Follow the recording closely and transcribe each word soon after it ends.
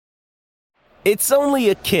It's only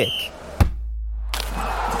a kick,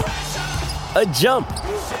 a jump,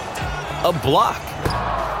 a block.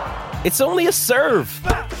 It's only a serve.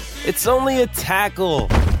 It's only a tackle,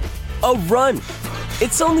 a run.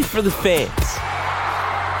 It's only for the fans.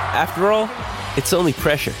 After all, it's only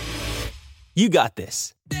pressure. You got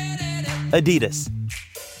this. Adidas.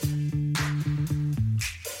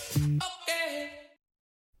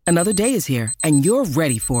 Another day is here, and you're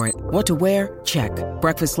ready for it. What to wear? Check.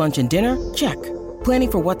 Breakfast, lunch, and dinner? Check.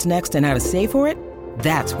 Planning for what's next and how to save for it?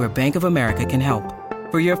 That's where Bank of America can help.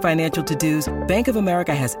 For your financial to-dos, Bank of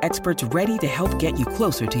America has experts ready to help get you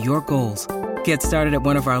closer to your goals. Get started at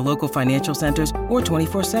one of our local financial centers or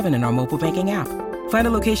 24/7 in our mobile banking app. Find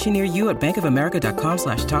a location near you at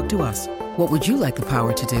bankofamerica.com/talktous. What would you like the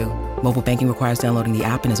power to do? Mobile banking requires downloading the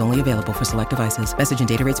app and is only available for select devices. Message and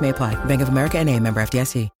data rates may apply. Bank of America N.A., member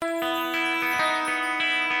FDIC.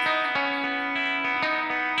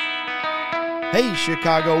 Hey,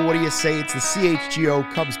 Chicago, what do you say? It's the CHGO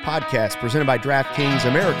Cubs podcast presented by DraftKings,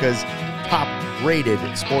 America's top-rated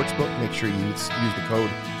sportsbook. Make sure you use the code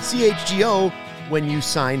CHGO when you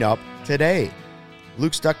sign up today.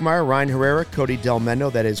 Luke Stuckmeyer, Ryan Herrera, Cody Del Mendo,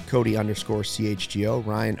 that is Cody_CHGO,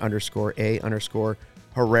 Ryan_A_Herrera,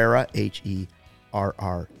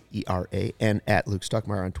 HERRERA, and at Luke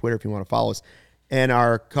Stuckmeyer on Twitter if you want to follow us, and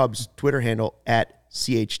our Cubs Twitter handle at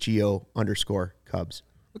CHGO_Cubs.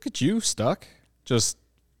 Look at you, Stuck. Just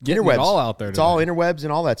getting it all out there today. It's all interwebs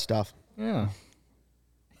and all that stuff. Yeah.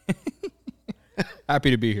 Happy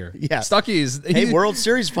to be here. Yeah. Stucky's. Hey, World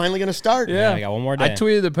Series finally going to start. Yeah. I got one more day. I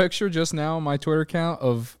tweeted a picture just now on my Twitter account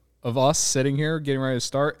of us sitting here getting ready to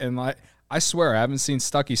start, and I swear I haven't seen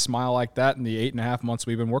Stucky smile like that in the 8.5 months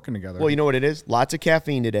we've been working together. Well, you know what it is? Lots of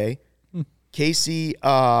caffeine today. Casey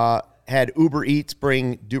had Uber Eats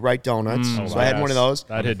bring Do-Right Donuts, so I had one of those.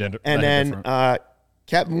 That hit different. And then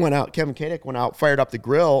Kevin Kadick went out, fired up the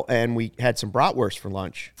grill, and we had some bratwurst for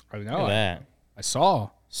lunch. I know that. I saw.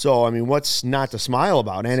 So, I mean, what's not to smile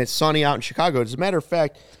about? And it's sunny out in Chicago. As a matter of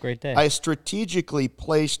fact, It's a great day. I strategically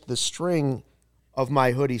placed the string of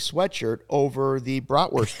my hoodie sweatshirt over the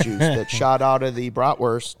bratwurst juice that shot out of the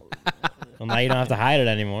bratwurst. Well, now you don't have to hide it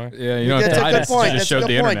anymore. Yeah, you don't have That's to a hide good it. point. You That's just a showed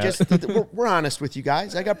good the point. internet. We're honest with you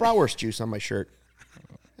guys. I got bratwurst juice on my shirt.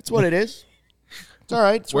 That's what it is. It's all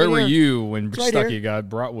right. It's Where right were here. you when It's right Stucky here. got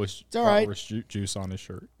bratwurst all right. juice on his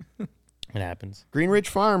shirt? It happens. Green Ridge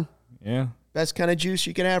Farm. Yeah, Best kind of juice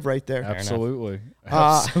you can have right there. absolutely.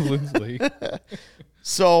 Absolutely.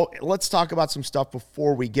 So let's talk about some stuff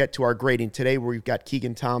before we get to our grading today, where we've got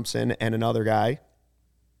Keegan Thompson and another guy.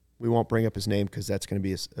 We won't bring up his name because that's going to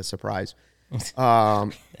be a surprise.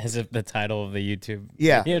 As if the title of the YouTube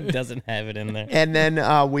video doesn't have it in there. And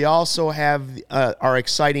then we also have our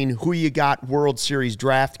exciting Who You Got World Series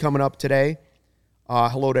draft coming up today.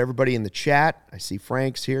 Hello to everybody in the chat. I see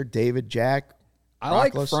Frank's here, David, Jack. I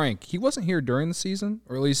like Rockless. Frank. He wasn't here during the season,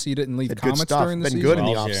 or at least he didn't leave Had good comments stuff. during the Been season. good in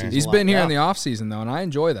the Joel's here. offseason. He's been here in the offseason, though, and I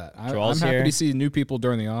enjoy that. I'm Joel's happy here. to see new people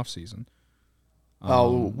during the offseason.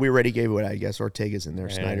 We already gave it, I guess. Ortega's in there.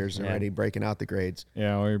 Snyder's already breaking out the grades.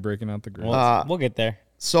 Yeah, we're breaking out the grades. We'll get there.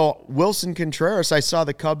 So Wilson Contreras, I saw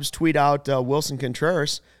the Cubs tweet out Wilson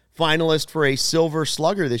Contreras, finalist for a Silver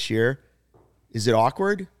Slugger this year. Is it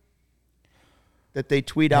awkward that they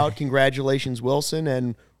tweet out, congratulations, Wilson,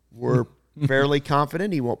 and we're fairly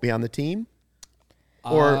confident he won't be on the team?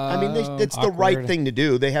 Or, I mean, it's the right awkward. thing to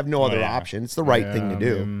do. They have no other yeah. option. It's the right thing to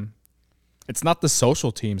do. I mean, it's not the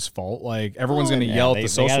social team's fault. Like, everyone's going to yell at they the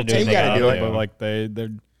social gotta do team. what they gotta do it. But, like, they're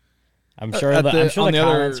I'm sure At the the- on the the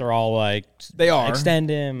other- comments are all like, They are. extend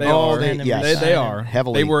him. They are. extend him, yes. They resign him. are.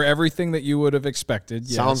 Heavily. They were everything that you would have expected.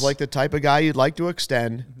 Yes. Sounds like the type of guy you'd like to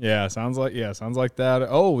extend. Yeah, sounds like that.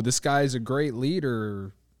 Oh, this guy's a great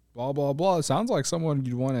leader. Blah blah blah. It sounds like someone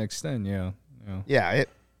you'd want to extend. Yeah. Yeah, it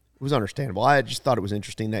was understandable. I just thought it was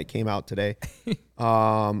interesting that it came out today.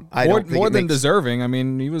 I don't think More it than makes- deserving. I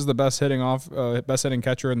mean, he was the best hitting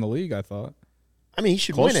catcher in the league. I thought I mean, he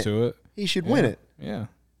should close win it. to it. He should win it. Yeah.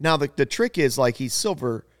 Now, the trick is, like, he's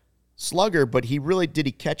Silver Slugger, but he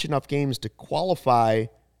catch enough games to qualify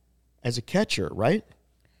as a catcher, right?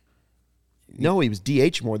 No, he was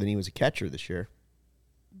DH more than he was a catcher this year.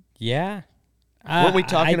 Yeah. Weren't we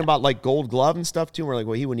talking about, like, Gold Glove and stuff, too? We're like,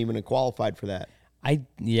 well, he wouldn't even have qualified for that. I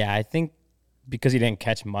think because he didn't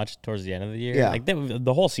catch much towards the end of the year. Yeah. Like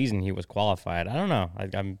the whole season he was qualified. I don't know.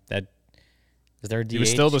 Is there a DH He was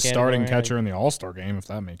still the starting category? catcher in the All-Star game, if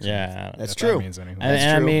that makes sense. Yeah. That's If true. That means anything.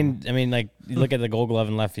 And true. I mean, like you look at the Gold Glove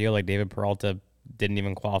in left field. Like David Peralta didn't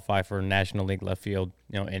even qualify for National League left field,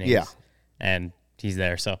 innings. Yeah. And he's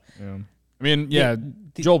there. So Yeah. I mean, yeah,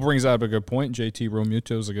 Joel brings up a good point. JT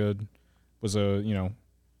Realmuto was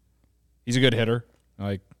He's a good hitter.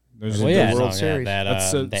 Like there's Well, a yeah, good World Series. That,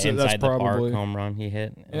 That's the that's inside the probably- park home run he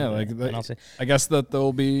hit. Yeah, like And I'll say, I guess that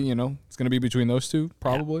they'll be, it's going to be between those two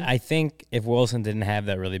probably. I think if Wilson didn't have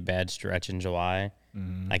that really bad stretch in July,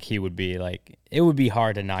 like he would be like, it would be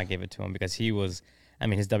hard to not give it to him because he was, I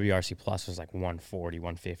mean, his WRC plus was like 140,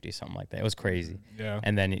 150, something like that. It was crazy. Yeah.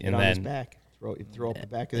 And then, Get on his back. Throw up the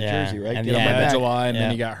back of the Yeah, jersey, right? and Get on yeah, my back. July, and then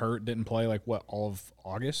Yeah. he got hurt, didn't play like all of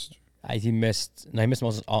August. He missed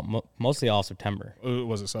mostly all September.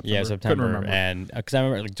 Was it September? Yeah, Couldn't September. remember. And because I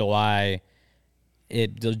remember like July,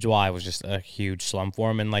 July was just a huge slump for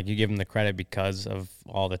him. And like you give him the credit because of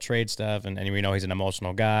all the trade stuff. And we know he's an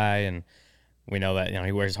emotional guy. And we know that,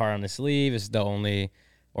 he wears his heart on his sleeve. It's the only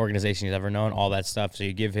organization he's ever known, all that stuff. So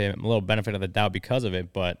you give him a little benefit of the doubt because of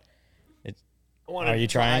it. But are you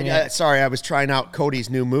trying it? Sorry, I was trying out Cody's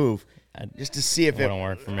new move just to see if It it. wouldn't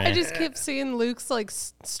work for me. I just kept seeing Luke's like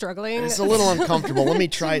struggling. It's a little uncomfortable. Let me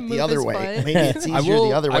try it move the other his way. butt. Maybe it's easier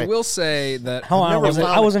the other way. I will say that. Hold on, never I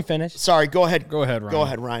found wasn't finished. Sorry, go ahead. Go ahead, Ryan. Go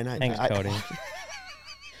ahead, Ryan. Thanks, Cody.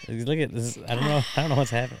 Look at this. I don't know what's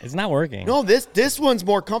happening. It's not working. No, this one's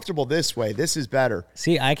more comfortable this way. This is better.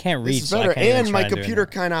 See, I can't reach. This is so I better. can't even And try my doing computer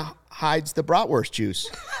it. kind of hides the bratwurst juice.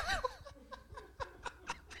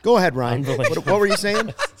 Go ahead, Ryan. What were you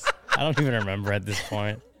saying? I don't even remember at this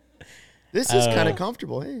point. This is kind of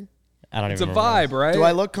comfortable. Hey. I don't It's a even remember. vibe, right? Do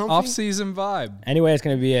I look comfy? Off-season vibe. Anyway, it's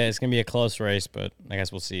gonna be a close race, but I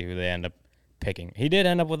guess we'll see who they end up picking. He did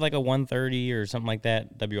end up with like a 130 or something like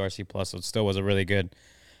that WRC plus, so it still was a really good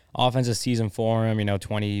offensive season for him.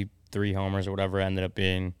 23 homers or whatever it ended up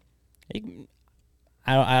being.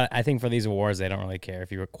 I think for these awards they don't really care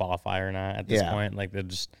if you qualify or not at this point. Like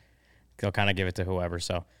they'll kind of give it to whoever.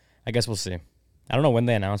 So I guess we'll see. I don't know when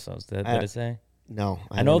they announced those. Did it say? No,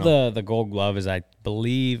 I know the Gold Glove is, I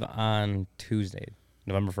believe, on Tuesday,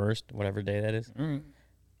 November 1st, whatever day that is.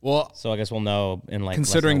 Well, So I guess we'll know in like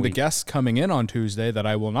considering less the than a week. guest coming in on Tuesday that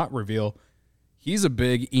I will not reveal, he's a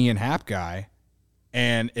big Ian Happ guy.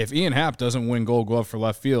 And if Ian Happ doesn't win Gold Glove for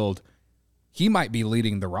left field, he might be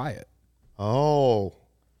leading the riot. Oh,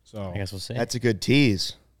 So I guess we'll see. that's a good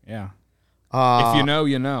tease. yeah. If you know,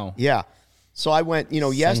 you know. Yeah. So I went,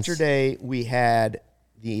 yesterday we had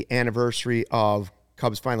the anniversary of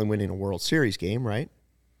Cubs finally winning a World Series game, right?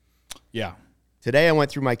 Yeah. Today I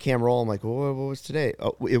went through my camera roll. I'm like, what was today?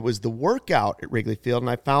 Oh, it was the workout at Wrigley Field, and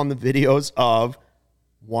I found the videos of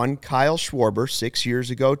one Kyle Schwarber 6 years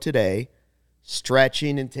ago today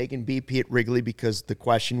stretching and taking BP at Wrigley because the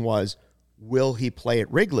question was, will he play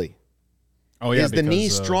at Wrigley? Oh, yeah. Is the knee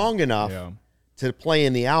because, strong enough to play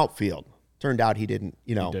in the outfield? Turned out he didn't,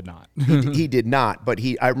 He did not. he did not, but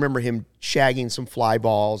I remember him shagging some fly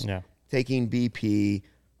balls, Yeah. taking BP.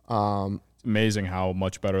 It's amazing how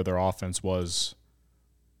much better their offense was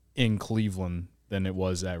in Cleveland than it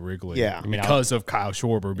was at Wrigley. Yeah. I mean, because of Kyle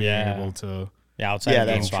Schwarber being Yeah. able to. outside Yeah, of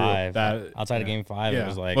Game that's true. 5. That- outside of Game 5, it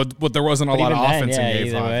was like but there wasn't a But lot of even then, offense yeah, in Game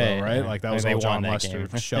either 5, way, though, right? yeah. Like that Like, was they all won John that Lester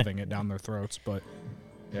game. shoving it down their throats. But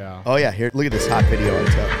yeah, Oh, yeah, here, look at this hot video I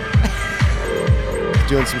took. He's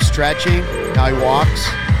doing some stretching. Now he walks.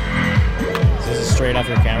 this is straight off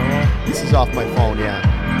your camera roll. This is off my phone, yeah.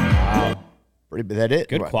 Wow. Pretty, that it?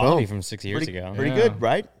 Good Right, quality boom. from 6 years Pretty, ago. pretty Yeah. good,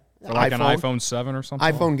 right? for like an iPhone 7 or something.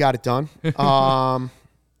 iPhone got it done.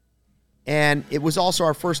 And it was also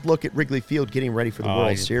our first look at Wrigley Field getting ready for the Oh, World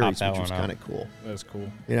you just Series, popped that which was one up. kind of cool. That's cool.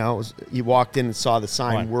 It was, you walked in and saw the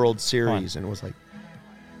sign Come on. World Series, and it was like,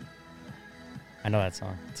 I know that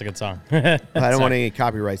song. It's a good song. I don't want any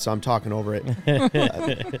copyright, so I'm talking over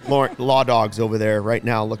it. Law Dog's over there right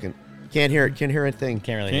now looking. Can't hear it. Can't hear anything.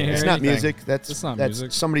 Can't really Can't hear It's it. hear not anything. music. That's It's not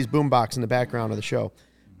music. somebody's boombox in the background of the show.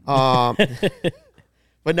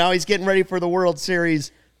 But now he's getting ready for the World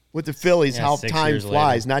Series with the Phillies. Yeah, How 6 time years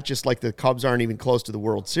flies. later. Not just like the Cubs aren't even close to the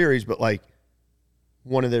World Series, but like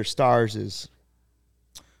one of their stars is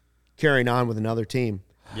carrying on with another team.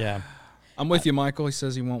 Yeah. I'm with you, Michael. He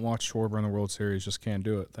says he won't watch Schwarber in the World Series. Just can't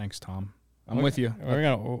do it. Thanks, Tom. I'm with you.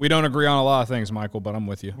 We don't agree on a lot of things, Michael, but I'm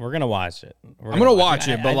with you. We're gonna watch it. I'm gonna watch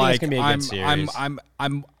it, but I think like it's gonna be a good series.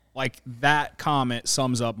 I'm like that comment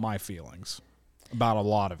sums up my feelings about a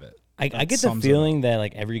lot of it. I That get the sums it feeling that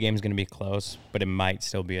like every game's gonna be close, but it might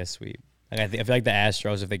still be a sweep. Like I feel like the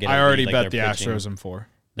Astros, if they get, I a lead, already like, bet the their pitching- Astros in 4.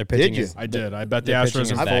 Their pitching Did you? is- I did. I bet the their pitching Astros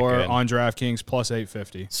in is that 4 good. on DraftKings plus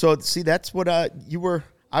 850. So see, that's what you were.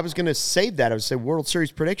 I was going to save that. I would say World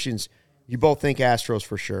Series predictions. You both think Astros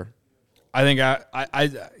for sure. I think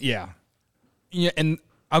yeah, and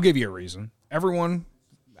I'll give you a reason. Everyone,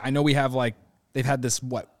 I know we have like they've had this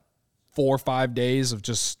 4 or 5 days of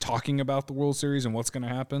just talking about the World Series and what's going to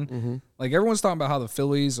happen. Like, everyone's talking about how the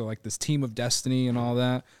Phillies are like this team of destiny and all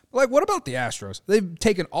that. But like, what about the Astros? They've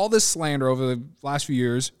taken all this slander over the last few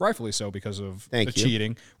years, rightfully so because of the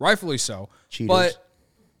cheating. Rightfully so. Cheaters. But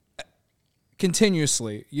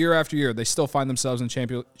continuously, year after year, they still find themselves in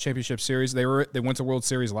championship series. They went to World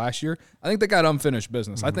Series last year. I think they got unfinished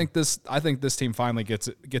business. I think this team finally gets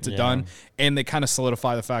it done, and they kind of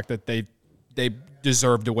solidify the fact that they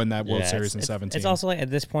deserve to win that World Series in 17. It's also like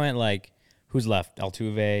at this point, like who's left?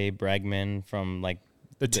 Altuve, Bregman from like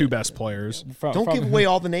the two best players. Don't give away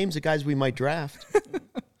all the names of guys we might draft.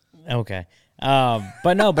 Okay.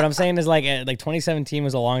 But I'm saying is like 2017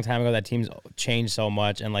 was a long time ago. That team's changed so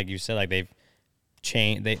much, and like you said, like they've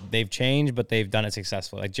changed, but they've done it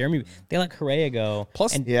successfully. Like they let Correa go.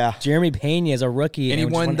 Plus, and Jeremy Pena is a rookie, and he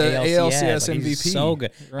won the ALCS like, MVP. He's so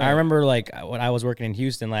good. Right. I remember like when I was working in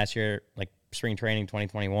Houston last year, like spring training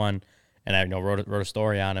 2021, and I wrote a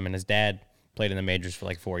story on him. And his dad played in the majors for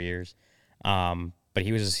like 4 years, but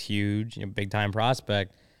he was this huge, big time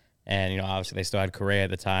prospect. And obviously they still had Correa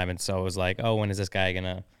at the time, and so it was like, oh, when is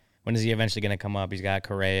he eventually gonna come up? He's got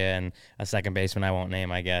Correa and a second baseman I won't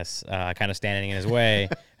name, I guess, kind of standing in his way,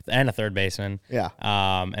 and a third baseman. Yeah.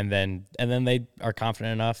 And then they are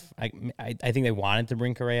confident enough. I think they wanted to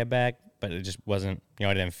bring Correa back, but it just wasn't, it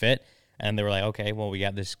didn't fit. And they were like, okay, well, we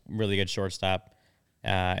got this really good shortstop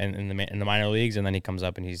in the minor leagues, and then he comes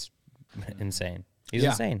up and he's insane. He's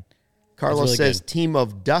insane. Carlos really says good. team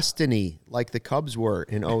of destiny, like the Cubs were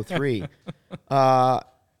in 03. Yeah,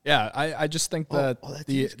 I just think that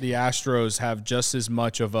the Astros have just as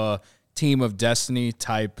much of a team of destiny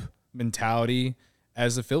type mentality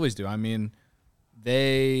as the Phillies do. I mean,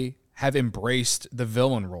 they have embraced the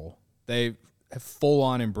villain role. They have full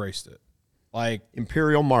on embraced it. Like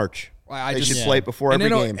Imperial March. They should play it before every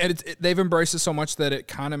game. And they've embraced it so much that it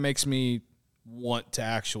kind of makes me want to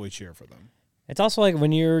actually cheer for them. It's also like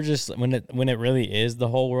when you're just when it really is the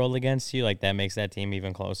whole world against you, like that makes that team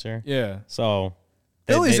even closer. Yeah. So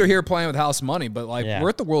Phillies are here playing with house money, but like we're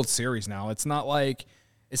at the World Series now. It's not like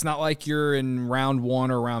you're in round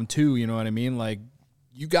 1 or round 2, you know what I mean? Like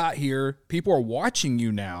you got here, people are watching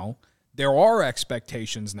you now. There are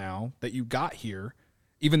expectations now that you got here,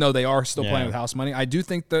 even though they are still playing with house money. I do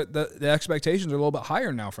think that the expectations are a little bit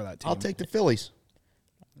higher now for that team. I'll take the Phillies.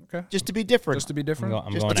 Okay. Just to be different. Just to be different.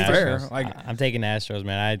 I'm Just going to be Astros. fair. Like I'm taking Astros,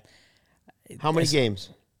 man. How many games?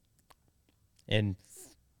 And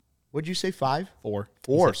Would you say 5? 4.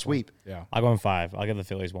 4, sweep. Yeah. I'll go in 5. I'll give the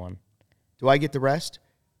Phillies 1. Do I get the rest?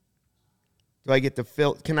 Do I get the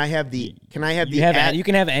Can I have the? You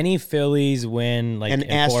can have any Phillies win like and in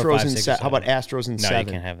Astros 4 or 5, in 6, 7. How about Astros in 7? No, you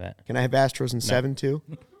can't have that. Can I have Astros in 7 too?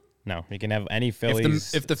 No, you can have any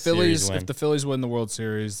Phillies. If the Phillies win the World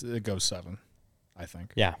Series, it goes 7. I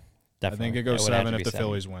think. Yeah, definitely. I think it goes 7 if the 7.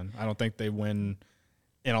 Phillies win. I don't think they win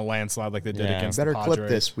in a landslide like they did against better the Padres. clip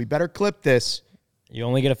this. We better clip this. You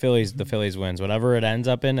only get the Phillies wins. Whatever it ends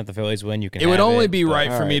up in, if the Phillies win, you can It would have only it, be but-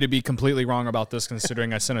 right for me to be completely wrong about this,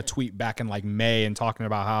 considering I sent a tweet back in like May and talking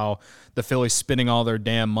about how the Phillies spending all their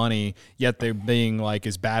damn money, yet they're being like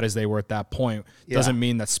as bad as they were at that point. Doesn't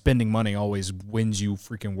mean that spending money always wins you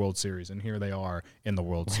freaking World Series. And here they are in the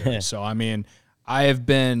World Series. So, I mean, I have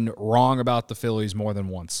been wrong about the Phillies more than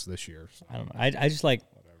once this year. So. I don't know. I just like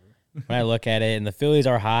when I look at it, and the Phillies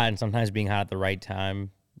are hot, and sometimes being hot at the right time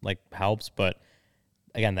like helps, but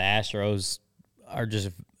again, the Astros are just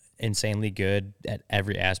insanely good at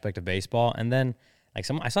every aspect of baseball. And then, like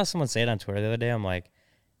I saw someone say it on Twitter the other day. I'm like,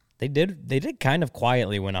 they did kind of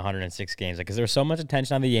quietly win 106 games, because there was so much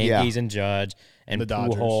attention on the Yankees and Judge and the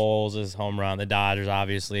Dodgers. Pujols' home run. The Dodgers,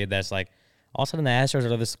 obviously, that's like all of a sudden the Astros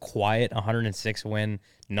are this quiet 106 win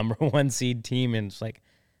number 1 seed team, and it's like,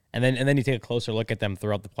 and then you take a closer look at them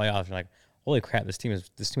throughout the playoffs. And you're like, holy crap, this team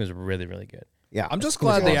is really, really good. Yeah, I'm just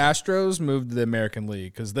glad the Astros moved to the American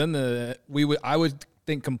League, because then I would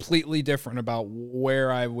think completely different about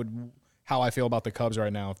how I feel about the Cubs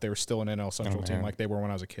right now if they were still an NL Central team like they were when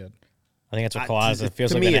I was a kid. I think that's what Kawhi it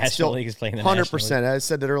feels to like me, the it's National still League is playing the National 100%. League. I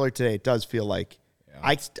said that earlier today. It does feel like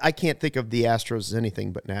I can't think of the Astros as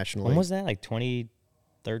anything but National When League. was that? Like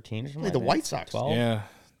 2013 or something? Like the that? White Sox. 12? Yeah.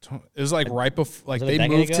 It was like right before, like Was it a they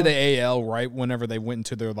decade moved to ago? the AL right whenever they went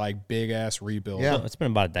into their like big ass rebuild. Yeah. It's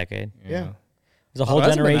been about a decade. Yeah. There's a whole it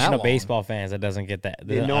hasn't been generation that of long. baseball fans that doesn't get that. That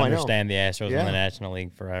Yeah, doesn't no, I know. understand the Astros Yeah. in the National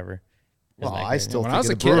League forever. Isn't Well, that I crazy? still When think I was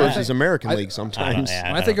of a the kid, Brewers I- as American I- League sometimes.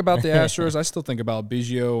 yeah. When I think about the Astros, I still think about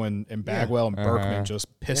Biggio and Bagwell and Berkman just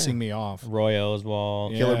pissing me off. Roy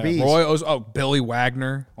Oswalt, Killer Bees. Billy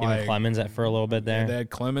Wagner. even Like, Clemens for a little bit there. they had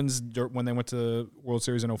Clemens when they went to World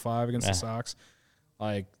Series in 05 against the Sox.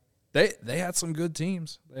 Like, they had some good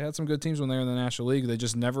teams. They had some good teams when they were in the National League. They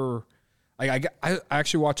just never. I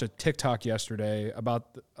actually watched a TikTok yesterday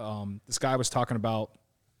about this guy was talking about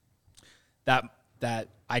that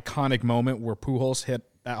iconic moment where Pujols hit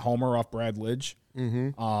that homer off Brad Lidge.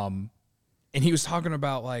 Mm-hmm. And he was talking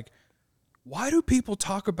about, like, why do people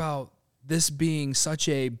talk about this being such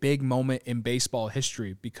a big moment in baseball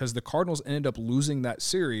history? Because the Cardinals ended up losing that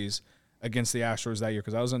series against the Astros that year,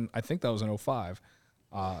 because I think that was in 2005.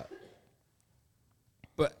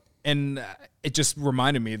 And it just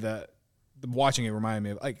reminded me that watching it reminded me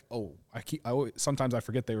of, like, sometimes I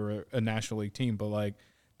forget they were a National League team, but, like,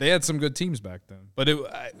 they had some good teams back then.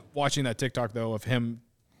 But watching that TikTok, though, of him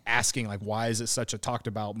asking, like, why is it such a talked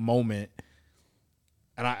about moment?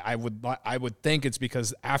 And I would think it's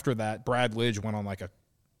because after that, Brad Lidge went on like a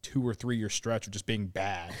 2 or 3 year stretch of just being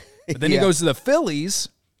bad. But then he goes to the Phillies,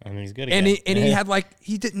 and he's good again. And he had, like,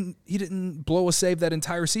 he didn't blow a save that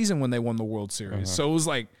entire season when they won the World Series. So it was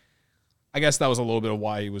like, I guess that was a little bit of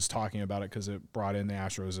why he was talking about it, because it brought in the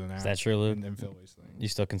Astros and Is that true, Luke? And Phillies thing. You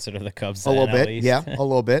still consider the Cubs a little NL bit? East? Yeah, a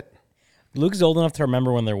little bit. Luke's old enough to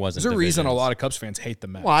remember when there wasn't. There's a reason a divisions. lot of Cubs fans hate the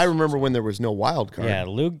Mets. Well, I remember when there was no wild card. Yeah,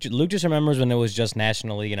 Luke just remembers when it was just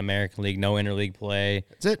National League and American League, no interleague play.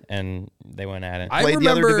 That's it. And they went at it. Played the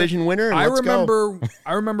other division winner, and let's go.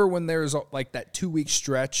 I remember when there was, like, that 2-week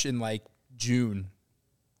stretch in, like, June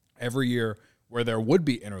every year where there would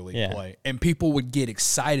be interleague play, and people would get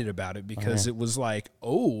excited about it because it was like,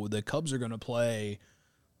 oh, the Cubs are going to play,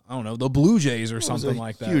 I don't know, the Blue Jays or something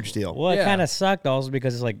like that. Huge deal. Well, it kind of sucked also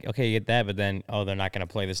because it's like, okay, you get that, but then, they're not going to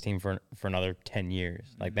play this team for another 10 years.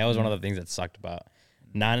 Like, that was one of the things that sucked about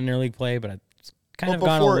non-interleague play, but it's kind of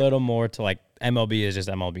gone a little more to, like, MLB is just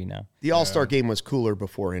MLB now. The All-Star game was cooler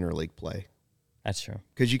before interleague play. That's true.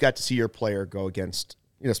 Because you got to see your player go against,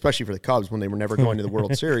 especially for the Cubs when they were never going to the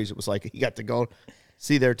World Series. It was like you got to go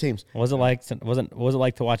see their teams. What was it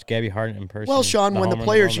like to watch Gabby Hart in person? Well, Sean, when the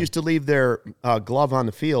players used to leave their glove on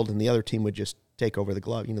the field and the other team would just take over the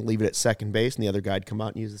glove, leave it at second base, and the other guy'd come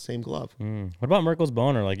out and use the same glove. What about Merkel's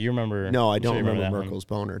boner? Like, you remember? No, I don't remember Merkel's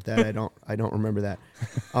boner. That I don't remember that.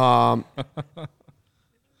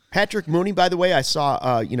 Patrick Mooney, by the way, I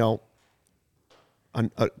saw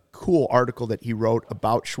a cool article that he wrote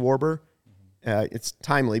about Schwarber. It's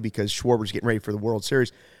timely because Schwarber's getting ready for the World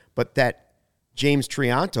Series, but that James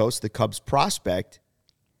Triantos, the Cubs prospect,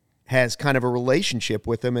 has kind of a relationship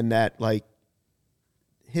with him, and that, like,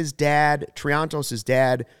 his dad, Triantos'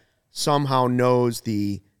 dad, somehow knows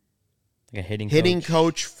the hitting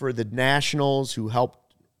coach for the Nationals who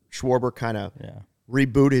helped Schwarber kind of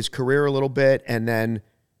reboot his career a little bit, and then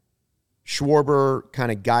Schwarber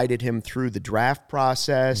kind of guided him through the draft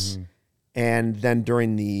process, and then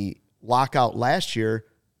during the lockout last year,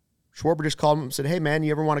 Schwarber just called him and said, hey, man,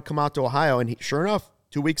 you ever want to come out to Ohio? And sure enough,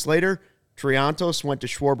 2 weeks later, Triantos went to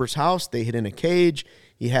Schwarber's house. They hid in a cage.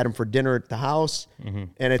 He had him for dinner at the house.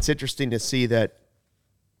 And it's interesting to see that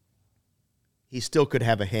he still could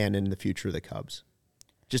have a hand in the future of the Cubs,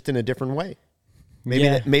 just in a different way.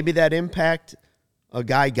 Maybe that impact, a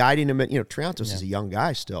guy guiding him. Triantos is a young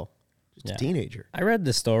guy still. Just a teenager. I read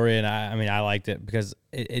the story, and I liked it because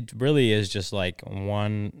it really is just like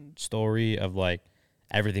one story of, like,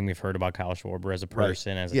 everything we've heard about Kyle Schwarber as a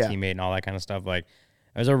person, as a teammate, and all that kind of stuff. Like,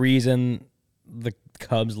 there's a reason the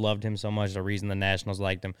Cubs loved him so much. There's a reason the Nationals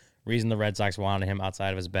liked him. Reason the Red Sox wanted him outside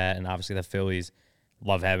of his bat, and obviously the Phillies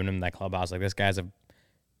love having him in that clubhouse. Like, this guy's a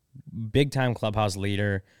big-time clubhouse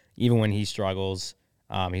leader. Even when he struggles,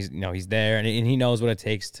 he's there, and he knows what it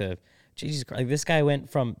takes to. Jesus Christ, like, this guy went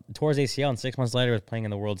from towards ACL, and 6 months later was playing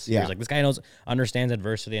in the World Series. Like, this guy understands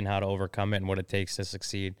adversity and how to overcome it and what it takes to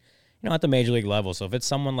succeed, at the major league level. So if it's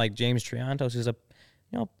someone like James Triantos who's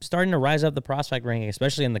starting to rise up the prospect ranking,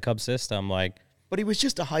 especially in the Cubs system, like. But he was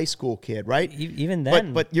just a high school kid, right? Even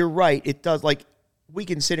then. But you're right. It does, like, we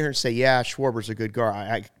can sit here and say, yeah, Schwarber's a good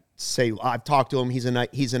guy. I've talked to him. He's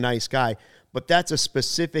a nice guy. But that's a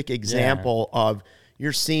specific example of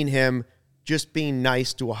you're seeing him just being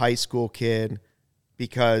nice to a high school kid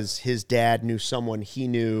because his dad knew someone he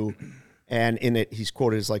knew. And in it, he's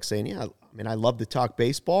quoted as like saying, I love to talk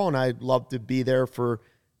baseball and I love to be there for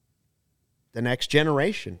the next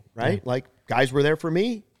generation, right? Yeah. Like, guys were there for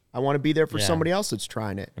me. I want to be there for somebody else that's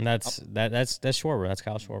trying it. And that's Schwarber. That's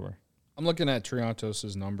Kyle Schwarber. I'm looking at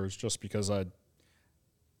Triantos' numbers just because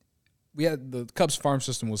the Cubs farm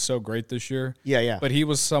system was so great this year. Yeah. But he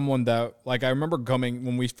was someone that, like, I remember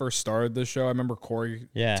when we first started this show, I remember Corey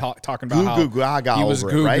talking about how he was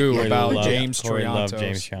goo-goo about James Triantos.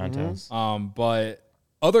 James Triantos. But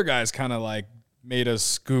other guys kind of, like, made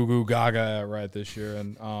us goo-goo gaga right this year.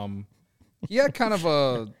 And he had kind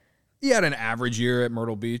of he had an average year at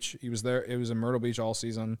Myrtle Beach. He was there. It was in Myrtle Beach all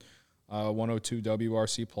season. 102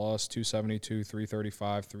 WRC plus, 272,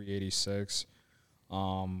 335, 386.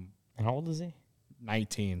 And how old is he?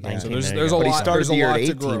 19. Yeah. So There there's a But lot. he started There's the a year lot at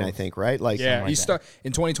to 18, grow. I think, right? Like Yeah, like that.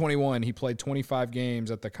 In 2021. He played 25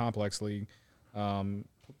 games at the Complex League.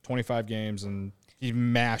 25 games, and he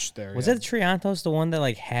mashed there. Was it Triantos, the one that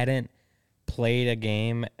like hadn't played a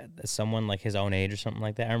game? Someone like his own age or something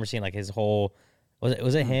like that. I remember seeing like his whole.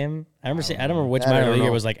 Was it him? I don't remember which I minor don't league it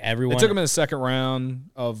know. was. Like everyone. They took him in the second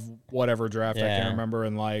round of whatever draft I Yeah. can't remember,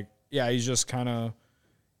 and like he's just kind of.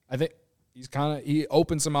 I think he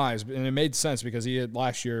opened some eyes, and it made sense because he had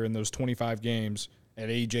last year in those 25 games at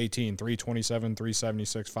age 18, 327,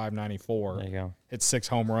 376, 594. There you go. Hit 6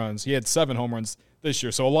 home runs. He had 7 home runs this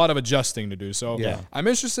year, so a lot of adjusting to do. So Yeah. I'm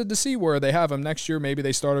interested to see where they have him next year. Maybe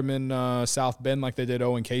they start him in South Bend like they did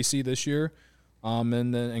Owen Casey this year,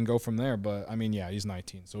 and go from there. But I mean, he's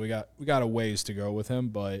 19, so we got a ways to go with him,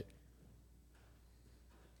 but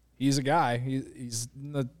he's a guy. He's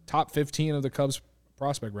in the top 15 of the Cubs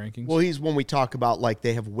prospect rankings. Well, he's when we talk about like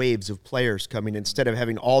they have waves of players coming instead of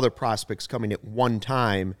having all their prospects coming at one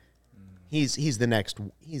time. He's the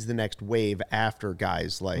next wave after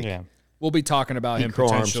guys like We'll be talking about him Crow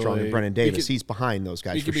potentially. Armstrong and Brennan Davis. He's behind those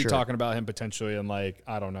guys. We could for be sure. talking about him potentially in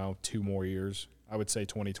 2 more years. I would say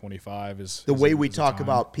 2025 is The way we is talk time.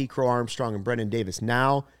 about Pete Crow Armstrong and Brendan Davis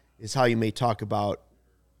now is how you may talk about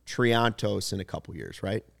Triantos in a couple years,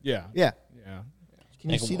 right? Yeah. Yeah. Yeah. Can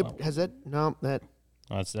you see has that? No,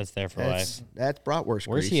 That's there for life. that's bratwurst.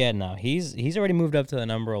 Where's grease. he at now? He's already moved up to the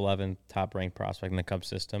number 11 top ranked prospect in the Cubs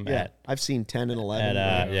system. Yeah, I've seen 10 and 11.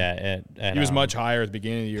 At He was much higher at the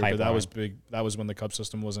beginning of the year, but that Pipeline. was big. That was when the Cub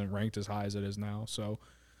system wasn't ranked as high as it is now. So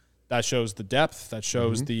that shows the depth. That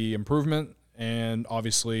shows the improvement. And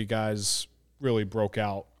obviously, guys really broke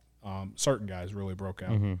out. Certain guys really broke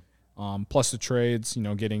out. Plus the trades,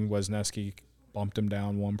 getting Wisniewski bumped him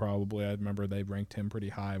down one probably. I remember they ranked him pretty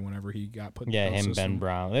high whenever he got put in the him, system. Ben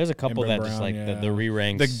Brown. There's a couple Ben that just Brown, like the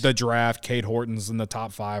re-ranks. The draft, Kate Horton's in the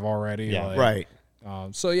top 5 already. Yeah. Right.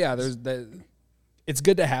 There's that. It's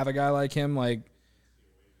good to have a guy like him. Like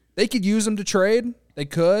they could use him to trade. They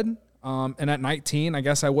could. And at 19, I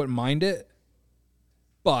guess I wouldn't mind it.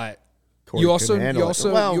 But Corey you also couldn't handle it.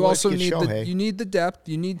 Well, you let's also get need Shohei. you need the depth.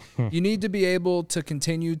 You need to be able to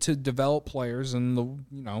continue to develop players, and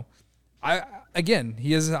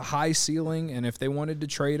he has a high ceiling, and if they wanted to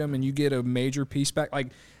trade him and you get a major piece back,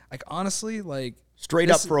 like honestly, like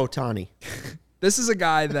Straight up for Ohtani. this is a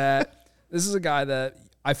guy that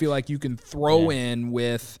I feel like you can throw in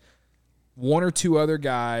with 1 or 2 other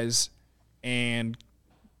guys, and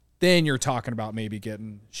then you're talking about maybe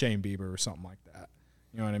getting Shane Bieber or something like that.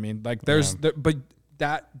 You know what I mean? Like but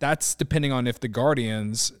that's depending on if the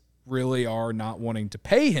Guardians really are not wanting to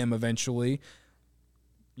pay him eventually.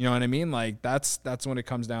 You know what I mean? Like that's when it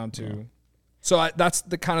comes down to. Yeah. So that's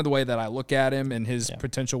the kind of the way that I look at him and his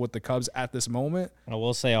potential with the Cubs at this moment. I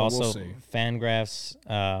will say also Fangraphs,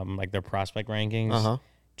 like their prospect rankings.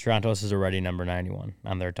 Toronto's is already number 91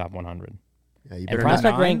 on their top 100. Yeah, you And better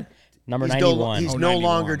prospect not. rank number He's 91. He's no 91.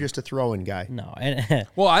 longer just a throw-in guy. No, and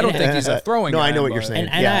Well, I don't think he's a throwing. No, guy, I know what but- you're saying.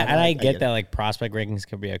 I get it. that like prospect rankings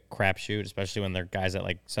could be a crapshoot, especially when they're guys at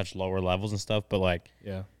like such lower levels and stuff. But like,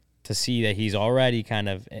 to see that he's already kind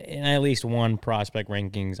of in at least one prospect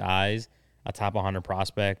rankings eyes, a top 100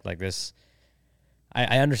 prospect like this.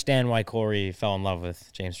 I understand why Corey fell in love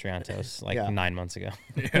with James Triantos 9 months ago.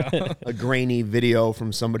 A grainy video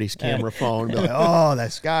from somebody's camera phone. Be like, oh,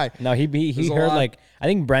 that guy. No, he a heard lot. like I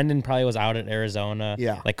think Brendan probably was out at Arizona.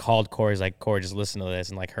 Yeah. Like called Corey's like Corey, just listen to this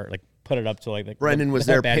and like heard like put it up to like Brendan was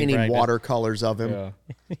there batting painting practice. watercolors of him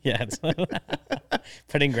Yeah, it's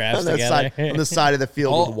putting graphs on, that together. side, on the side of the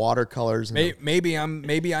field with watercolors. And Maybe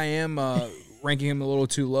I am ranking him a little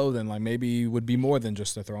too low. Then like maybe he would be more than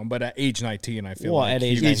just a throw. But at age 19, I feel like at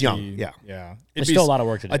age he's 19, young. Yeah. yeah. There's still a lot of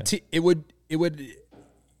work to do.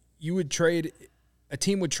 You would trade. A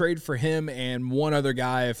team would trade for him and one other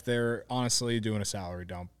guy if they're honestly doing a salary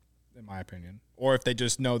dump, in my opinion, or if they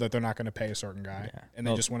just know that they're not going to pay a certain guy and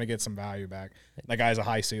they just want to get some value back. That guy has a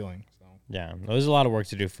high ceiling. So. Yeah, there's a lot of work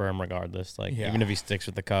to do for him regardless. Like even if he sticks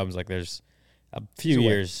with the Cubs, like there's a few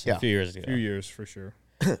years to go. Few years for sure.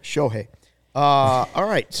 Shohei. All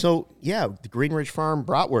right. So, the Green Ridge Farm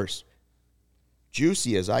bratwurst.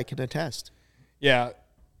 Juicy as I can attest. Yeah.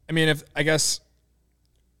 I mean, I guess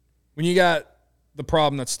when you got the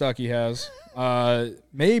problem that Stuckey has,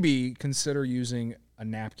 maybe consider using a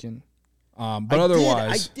napkin. But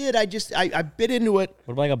otherwise. I did. I bit into it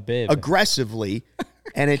What about like a bib? aggressively,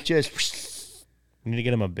 and it just. You need to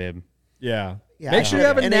get him a bib. Yeah. Yeah, Make sure you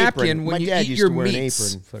have a napkin apron. when My you dad eat used your to wear an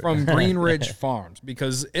meats apron. from Green Ridge Farms,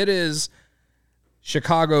 because it is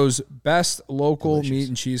Chicago's best local meat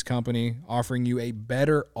and cheese company, offering you a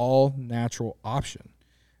better all-natural option.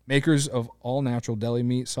 Makers of all-natural deli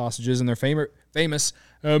meat, sausages, and their famous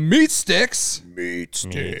meat sticks. Meat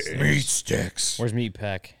sticks. Where's Meat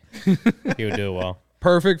Peck? He would do well.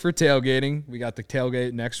 Perfect for tailgating. We got the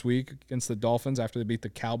tailgate next week against the Dolphins after they beat the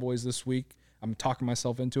Cowboys this week. I'm talking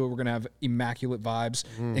myself into it. We're going to have immaculate vibes,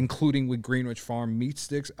 including with Greenwich Farm meat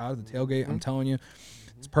sticks out of the tailgate. I'm telling you,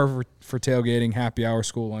 it's perfect for tailgating, happy hour,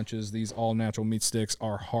 school lunches. These all-natural meat sticks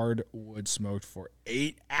are hardwood smoked for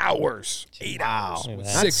 8 hours. 8 hours.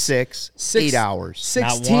 Not 6, 8 hours.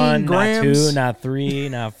 16 not one, grams. not two, not three,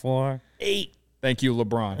 not four. 8. Thank you,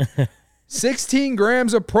 LeBron. 16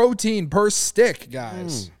 grams of protein per stick,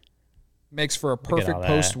 guys. Makes for a perfect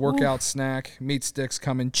post-workout snack. Meat sticks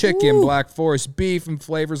come in chicken, Black Forest beef, and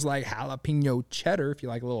flavors like jalapeno cheddar, if you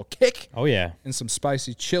like a little kick. Oh, yeah. And some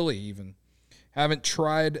spicy chili, even. Haven't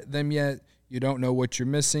tried them yet? You don't know what you're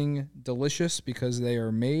missing. Delicious because they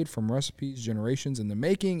are made from recipes generations in the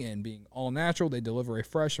making, and being all natural, they deliver a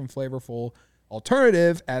fresh and flavorful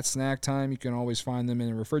alternative at snack time. You can always find them in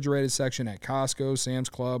the refrigerated section at Costco, Sam's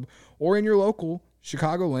Club, or in your local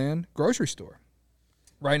Chicagoland grocery store.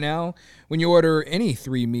 Right now, when you order any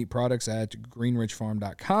 3 meat products at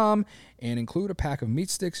greenridgefarm.com and include a pack of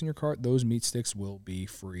meat sticks in your cart, those meat sticks will be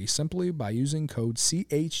free simply by using code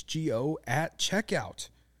CHGO at checkout.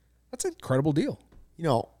 That's an incredible deal. You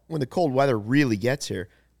know, when the cold weather really gets here,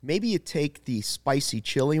 maybe you take the spicy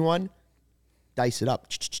chili one, dice it up,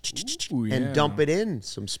 and dump it in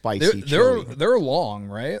some spicy chili. They're long,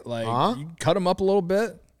 right? Like, you cut them up a little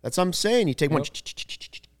bit. That's what I'm saying. You take one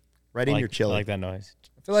right in your chili. I like that noise.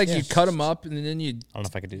 I feel like you cut them up, and then you. I don't know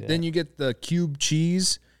if I could do that. Then you get the cube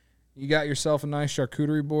cheese. You got yourself a nice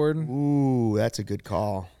charcuterie board. Ooh, that's a good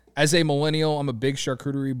call. As a millennial, I'm a big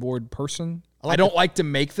charcuterie board person. I don't like to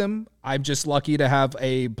make them. I'm just lucky to have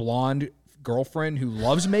a blonde girlfriend who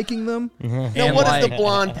loves making them. Now, what does the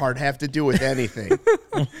blonde part have to do with anything?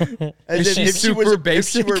 She's super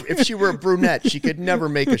basic. If she were a brunette, she could never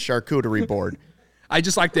make a charcuterie board. I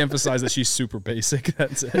just like to emphasize that she's super basic.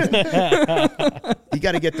 That's it. You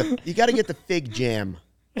got to get the fig jam.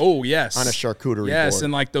 Oh yes, on a charcuterie board. Yes,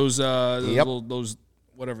 and like those those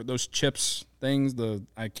chips things.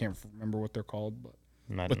 I can't remember what they're called, but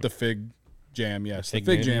the fig jam. Yes, the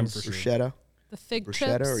fig jam for sure. Bruschetta. The fig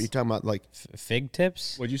Bruschetta, chips. or are you talking about like fig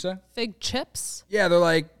tips? What'd you say? Fig chips. Yeah, they're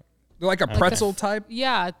like a pretzel type.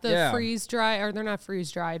 Yeah, freeze dry, or they're not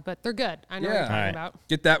freeze dried, but they're good. I know what you're talking about.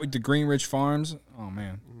 Get that with the Green Ridge Farms. Oh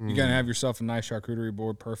man, you're gonna have yourself a nice charcuterie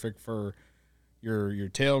board, perfect for your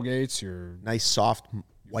tailgates. Your nice soft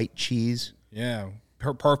white cheese. Yeah,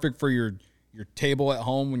 perfect for your table at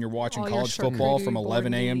home when you're watching college football from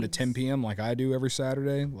 11 a.m. to 10 p.m. like I do every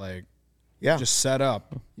Saturday. Like, just set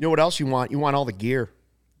up. You know what else you want? You want all the gear.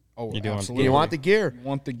 Oh, you do. Absolutely. You want the gear. You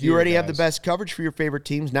want the gear. You already have the best coverage for your favorite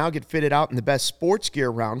teams. Now get fitted out in the best sports gear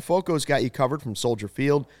around. Foco's got you covered from Soldier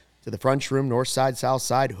Field to the French Room, North Side, South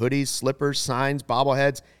Side, hoodies, slippers, signs,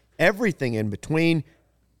 bobbleheads, everything in between.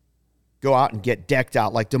 Go out and get decked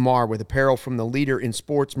out like DeMar with apparel from the leader in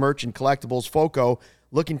sports merch and collectibles, Foco.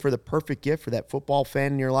 Looking for the perfect gift for that football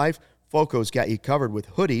fan in your life? Foco's got you covered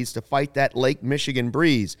with hoodies to fight that Lake Michigan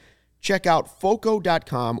breeze. Check out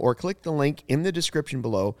Foco.com or click the link in the description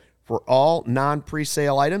below for all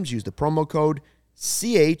non-presale items. Use the promo code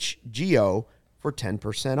CHGO for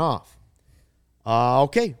 10% off.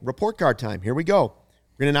 Okay, report card time. Here we go.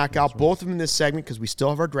 We're going to knock out both of them in this segment because we still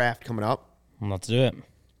have our draft coming up. Let's do it.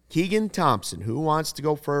 Keegan Thompson. Who wants to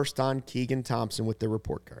go first on Keegan Thompson with the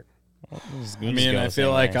report card? I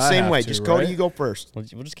feel like same way. Just Cody, you go first. We'll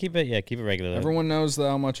just keep it. Keep it regular. Everyone knows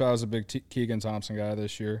how much I was a big Keegan Thompson guy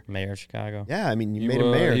this year. Mayor of Chicago. Yeah, I mean, you made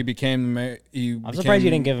him mayor. He became mayor. I'm surprised you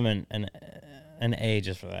didn't give him an A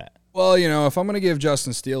just for that. Well, if I'm going to give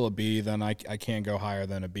Justin Steele a B, then I can't go higher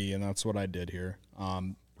than a B, and that's what I did here.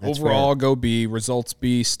 Overall, go B. Results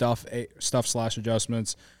B. Stuff /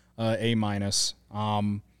 adjustments A minus.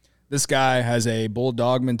 This guy has a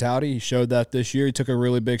bulldog mentality. He showed that this year. He took a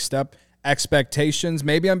really big step. Expectations.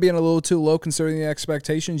 Maybe I'm being a little too low considering the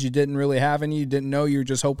expectations. You didn't really have any. You didn't know. You were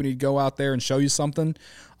just hoping he'd go out there and show you something.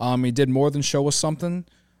 He did more than show us something.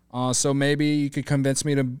 So maybe you could convince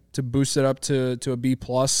me to boost it up to a B+.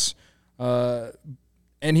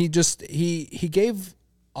 And he gave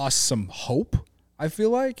us some hope, I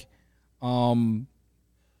feel like. But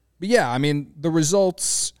yeah, I mean, the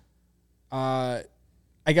results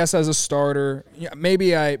I guess as a starter,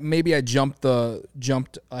 maybe I jumped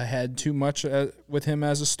ahead too much with him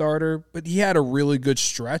as a starter, but he had a really good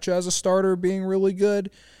stretch as a starter, being really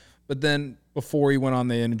good. But then before he went on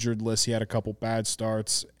the injured list, he had a couple bad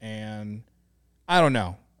starts, and I don't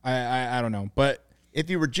know. I don't know, but if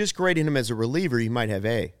you were just grading him as a reliever, you might have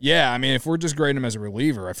A. Yeah, I mean, if we're just grading him as a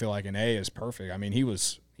reliever, I feel like an A is perfect. I mean,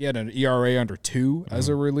 he had an ERA under 2 as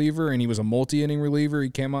a reliever, and he was a multi-inning reliever. He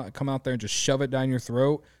come out there and just shove it down your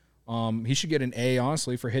throat. He should get an A,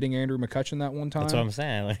 honestly, for hitting Andrew McCutchen that one time. That's what I'm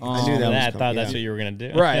saying. Like, I knew that. I thought that's what you were gonna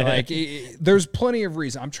do. Right? Like, there's plenty of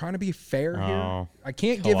reasons. I'm trying to be fair here. I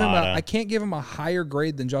can't give him a higher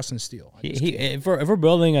grade than Justin Steele. If we're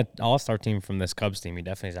building an all-star team from this Cubs team, he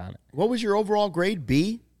definitely is on it. What was your overall grade?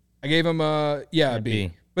 B? I gave him a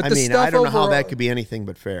B. But I don't know how that could be anything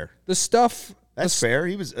but fair. The stuff. That's fair.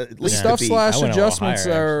 He was at least the stuff / adjustments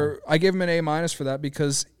higher, I gave him an A- for that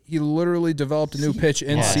because he literally developed a new pitch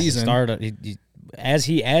in season. As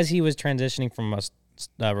he was transitioning from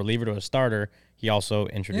a reliever to a starter, he also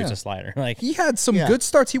introduced a slider. Like, he had some good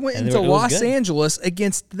starts. He went into Los Angeles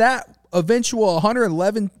against that eventual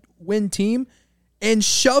 111 win team and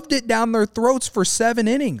shoved it down their throats for 7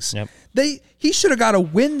 innings. Yep. He should have got a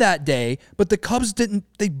win that day, but the Cubs didn't.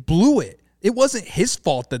 They blew it. It wasn't his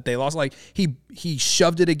fault that they lost. Like, he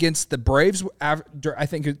shoved it against the Braves, after, I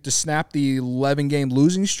think, to snap the 11-game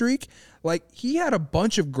losing streak. Like, he had a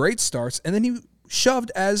bunch of great starts, and then he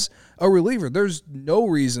shoved as a reliever. There's no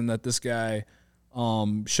reason that this guy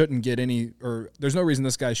shouldn't get any, or there's no reason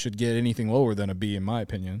this guy should get anything lower than a B, in my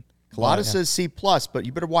opinion. Collada says C+, but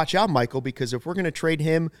you better watch out, Michael, because if we're going to trade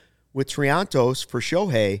him with Triantos for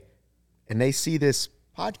Shohei, and they see this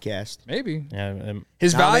podcast, maybe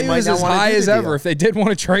his value is as high as ever. If they did want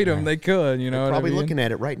to trade him, they could. You know, probably looking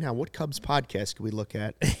at it right now. What Cubs podcast can we look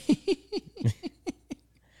at?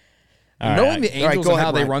 Knowing the Angels and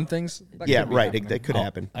how they run things, that could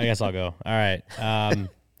happen. I guess I'll go. All right.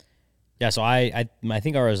 So I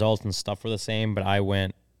think our results and stuff were the same, but I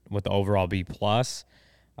went with the overall B+.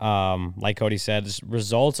 Like Cody said,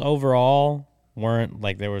 results overall weren't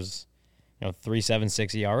like there was,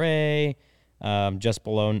 3.76 ERA. Just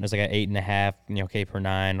below, it's like an 8.5, K per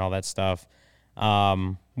 9, all that stuff,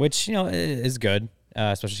 which, is good,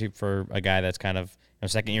 especially for a guy that's kind of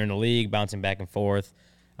second year in the league, bouncing back and forth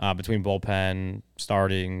between bullpen,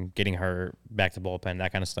 starting, getting hurt, back to bullpen,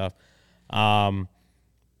 that kind of stuff.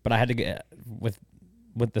 But I had to get with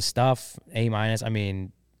the stuff, A-. I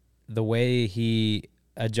mean, the way he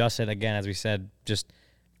adjusted, again, as we said, just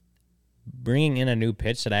bringing in a new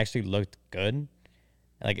pitch that actually looked good.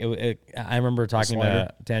 Like, I remember talking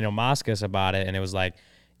to Daniel Moscas about it, and it was like,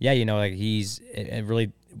 it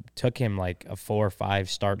really took him like a 4 or 5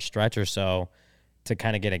 start stretch or so to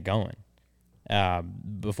kind of get it going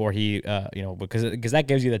before he, because that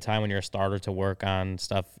gives you the time when you're a starter to work on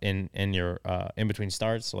stuff in your in between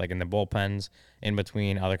starts, so like in the bullpens, in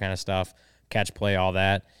between other kind of stuff, catch play, all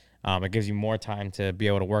that. It gives you more time to be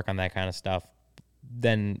able to work on that kind of stuff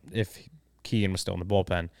than if Keegan was still in the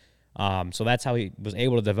bullpen. So that's how he was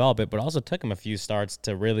able to develop it, but also took him a few starts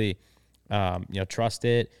to really, trust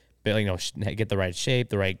it, get the right shape,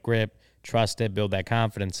 the right grip, trust it, build that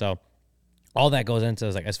confidence. So all that goes into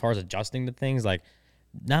is like, as far as adjusting to things, like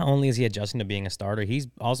not only is he adjusting to being a starter, he's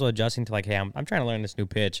also adjusting to like, hey, I'm trying to learn this new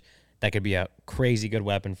pitch that could be a crazy good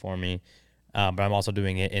weapon for me. But I'm also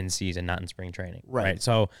doing it in season, not in spring training. Right.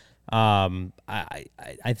 So,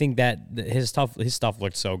 I think that his stuff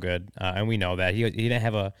looked so good. And we know that he didn't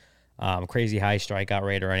have a crazy high strikeout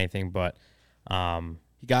rate or anything, but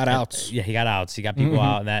he got outs. Yeah, he got outs. He got people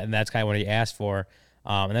out, and that's kind of what he asked for.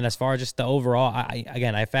 And then as far as just the overall,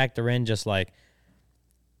 I factor in just like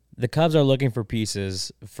the Cubs are looking for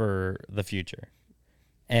pieces for the future.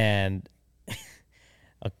 And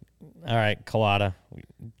all right, Collada.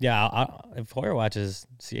 Yeah, if Hoyer watches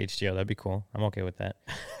CHGO, that'd be cool. I'm okay with that.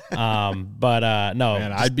 But no.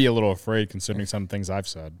 Man, I'd be a little afraid considering some things I've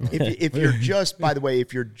said. If you're just, by the way,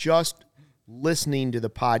 if you're just listening to the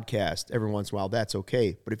podcast every once in a while, that's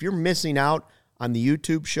okay. But if you're missing out on the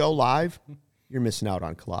YouTube show live, you're missing out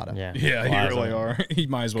on Collada. Yeah, you really are. He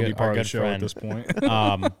might as well be part of the show at this point.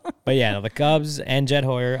 But yeah, the Cubs and Jed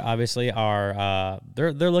Hoyer obviously are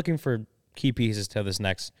they're looking for key pieces to this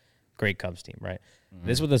next great Cubs team, right? Mm-hmm.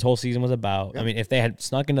 This is what this whole season was about. Yep. I mean, if they had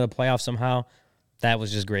snuck into the playoffs somehow, that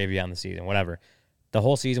was just gravy on the season, whatever. The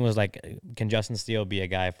whole season was like, can Justin Steele be a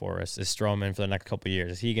guy for us? Is Stroman for the next couple of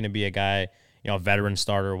years? Is he going to be a guy, a veteran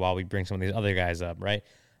starter while we bring some of these other guys up, right?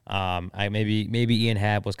 Maybe Ian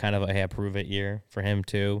Happ was kind of a prove it year for him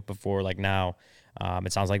too. Before like now,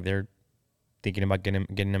 it sounds like they're thinking about getting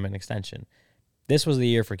him an extension. This was the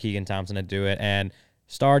year for Keegan Thompson to do it, and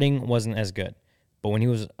Starting wasn't as good, but when he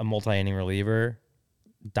was a multi-inning reliever,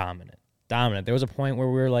 dominant. There was a point where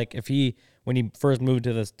we were like, when he first moved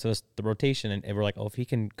to the rotation, and we're like, if he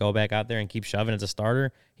can go back out there and keep shoving as a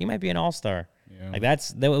starter, he might be an all-star. Yeah. Like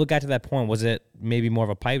that got to that point. Was it maybe more of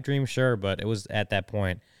a pipe dream? Sure, but it was at that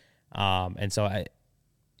point. And so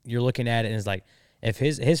you're looking at it and it's like, if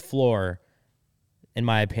his floor, in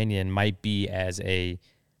my opinion, might be as a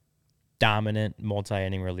dominant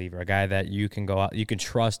multi-inning reliever, a guy that you can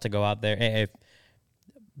trust to go out there. If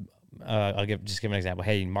I'll give an example.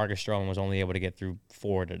 Hey, Marcus Stroman was only able to get through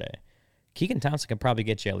 4 today. Keegan Thompson could probably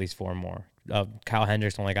get you at least 4 more. Kyle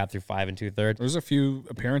Hendricks only got through 5 2/3. There's a few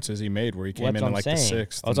appearances he made where he came in like the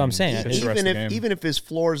 6th. That's what I'm saying. Even if his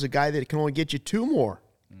floor is a guy that can only get you 2 more.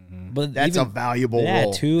 Mm-hmm. But that's a valuable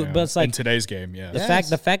role. 2. Yeah. But it's like in today's game, yeah.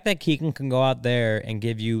 The fact that Keegan can go out there and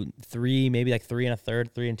give you 3, maybe like 3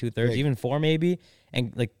 1/3, 3 2/3, even 4 maybe,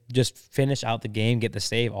 and like just finish out the game, get the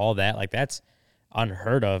save, all that, like that's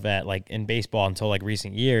unheard of in baseball until like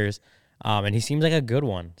recent years. And he seems like a good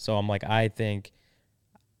one. So I'm like, I think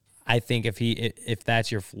if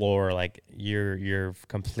that's your floor, like you're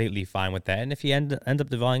completely fine with that. And if he ends up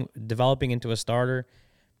developing into a starter,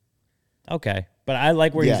 okay. But I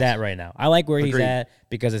like where he's at right now. I like where he's at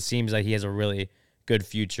because it seems like he has a really good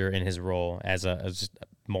future in his role as just a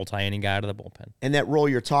multi-inning guy out of the bullpen. And that role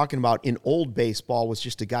you're talking about in old baseball was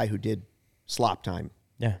just a guy who did slop time.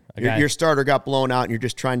 Yeah. Your starter got blown out and you're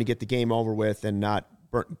just trying to get the game over with and not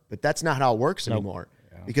burn. But that's not how it works anymore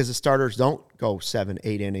because the starters don't go 7,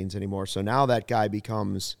 8 innings anymore. So now that guy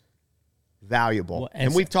becomes valuable. Well,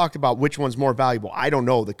 and we've talked about which one's more valuable. I don't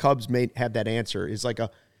know. The Cubs may have that answer. Is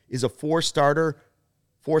a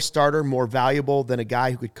 4-starter more valuable than a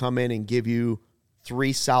guy who could come in and give you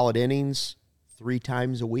 3 solid innings 3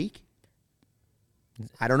 times a week?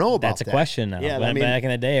 I don't know about that. That's a question now. Yeah, back in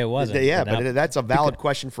the day, it wasn't. Yeah, but that's a valid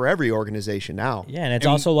question for every organization now. Yeah, and it's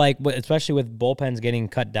also like, especially with bullpens getting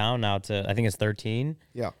cut down now to, I think it's 13.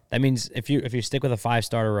 Yeah, that means if you stick with a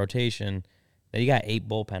 5-starter rotation, then you got 8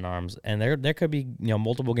 bullpen arms, and there could be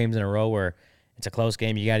multiple games in a row where it's a close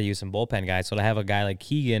game. You got to use some bullpen guys. So to have a guy like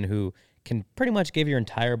Keegan who can pretty much give your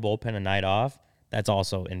entire bullpen a night off, that's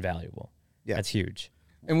also invaluable. Yeah, that's huge.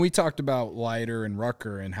 And we talked about Leiter and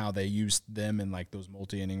Rucker and how they used them in like those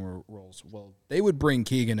multi-inning roles. Well, they would bring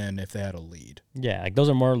Keegan in if they had a lead. Yeah, like those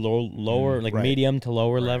are more lower, medium to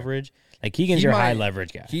lower leverage. Like Keegan's your high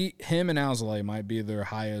leverage guy. Him and Alzolay might be their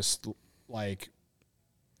highest like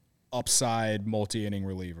upside multi-inning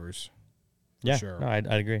relievers. Yeah, sure. No, I'd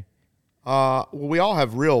agree. Well, we all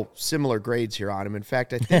have real similar grades here on him. In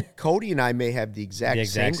fact, I think Cody and I may have the exact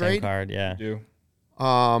same grade. Card. Yeah, we do.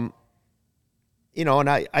 And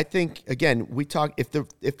I think, again, we talk if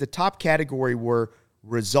the top category were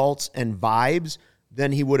results and vibes,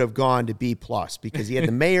 then he would have gone to B+ because he had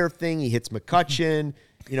the Mayer thing. He hits McCutchen.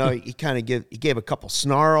 He kind of gave a couple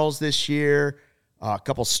snarls this year, a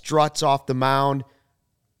couple struts off the mound.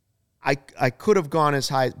 I could have gone as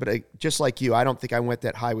high, but just like you, I don't think I went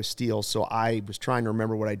that high with Steele, so I was trying to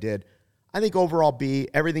remember what I did. I think overall B,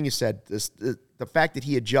 everything you said, the fact that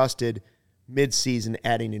he adjusted mid-season,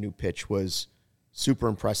 adding a new pitch was super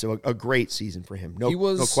impressive. A great season for him.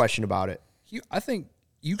 No question about it. I think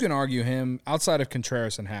you can argue him, outside of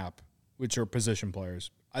Contreras and Happ, which are position players,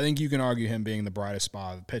 I think you can argue him being the brightest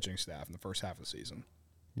spot of the pitching staff in the first half of the season.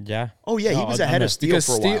 Yeah. Oh, yeah, he was ahead of Steele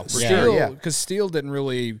for a while. Because Steele didn't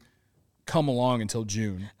really come along until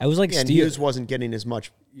June. I was like, Steele Hughes wasn't getting as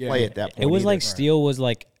much play at that point. It was like Steele was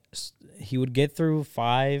like, he would get through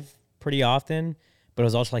 5 pretty often, but it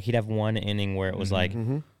was also like he'd have one inning where it was like,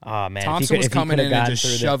 oh man, Thompson was coming in and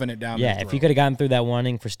just shoving it down. Yeah, if he could have gotten through that one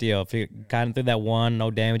inning for Steele, if he gotten through that one, no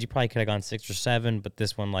damage, he probably could have gone 6 or 7. But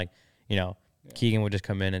this one, Keegan would just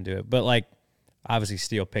come in and do it. But obviously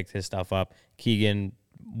Steele picked his stuff up. Keegan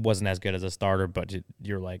wasn't as good as a starter, but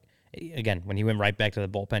you're like, again, when he went right back to the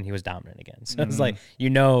bullpen, he was dominant again. So it's like you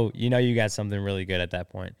got something really good at that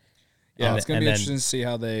point. Yeah, it's gonna be interesting to see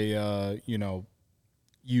how they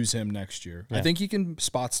use him next year. Yeah. I think he can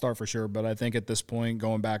spot start for sure, but I think at this point,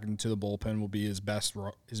 going back into the bullpen will be his best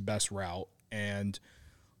route, and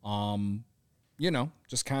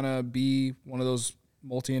just kind of be one of those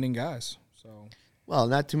multi-inning guys. So, well,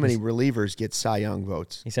 not too many relievers get Cy Young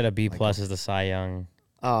votes. He said a B+ is the Cy Young.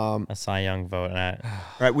 A Cy Young vote. Right,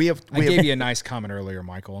 I gave you a nice comment earlier,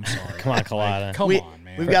 Michael. I'm sorry. Come on, Colada. Come on,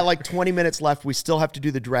 man. We've got 20 minutes left. We still have to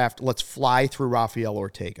do the draft. Let's fly through Rafael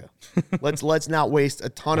Ortega. Let's not waste a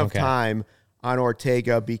ton of time on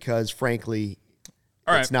Ortega because, frankly,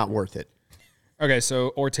 it's not worth it. Okay,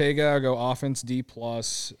 so Ortega, go offense D+,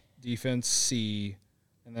 defense C,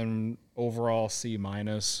 and and then overall C-. And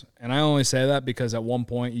I only say that because at one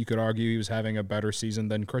point you could argue he was having a better season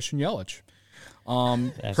than Christian Yelich.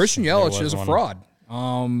 Christian Yelich is a fraud.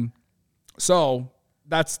 So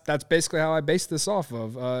that's basically how I based this off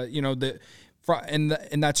of. In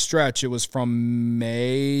that stretch, it was from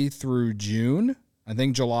May through June. I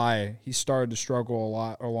think July he started to struggle a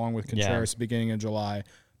lot, along with Contreras, beginning of July.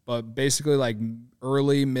 But basically, like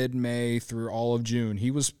early mid-May through all of June,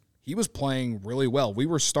 he was playing really well. We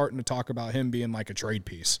were starting to talk about him being like a trade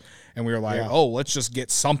piece, and we were like, "Oh, let's just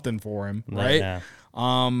get something for him," right? Yeah.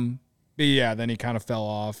 But yeah, then he kind of fell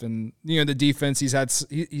off, and the defense. He's had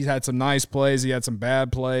some nice plays. He had some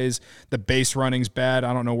bad plays. The base running's bad.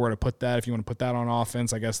 I don't know where to put that. If you want to put that on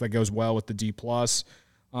offense, I guess that goes well with the D+.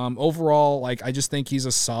 Overall, I just think he's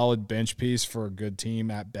a solid bench piece for a good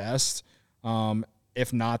team at best.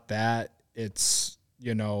 If not that, it's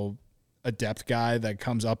a depth guy that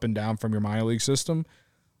comes up and down from your minor league system.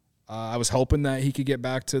 I was hoping that he could get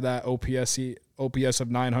back to that OPS of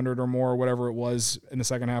 900 or more, or whatever it was in the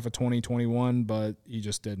second half of 2021, but he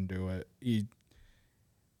just didn't do it.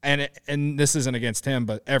 And this isn't against him,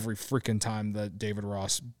 but every freaking time that David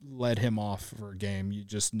Ross led him off for a game, you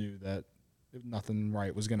just knew that nothing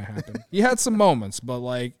right was going to happen. He had some moments, but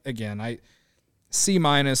again, C-.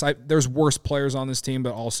 There's worse players on this team,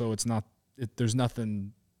 but also there's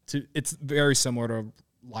nothing to. It's very similar to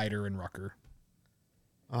Leiter and Rucker.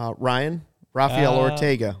 Ryan, Rafael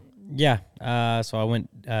Ortega. Yeah. So I went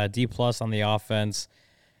D+ on the offense,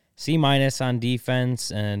 C- on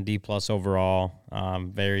defense, and D+ overall.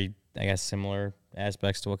 Very, I guess, similar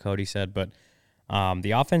aspects to what Cody said, but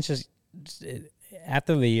the offense just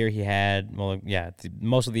after the year he had,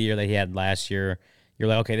 most of the year that he had last year, you're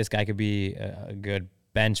like, okay, this guy could be a good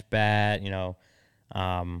bench bat,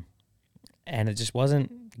 and it just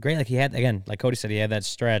wasn't great. Like he had, again, like Cody said, he had that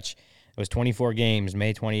stretch. It was 24 games,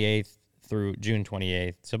 May 28th through June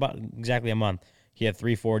 28th, so about exactly a month. He had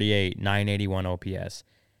 348, 981 OPS.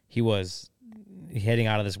 He was hitting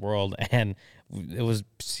out of this world, and it was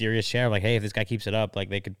serious share. Like, hey, if this guy keeps it up, like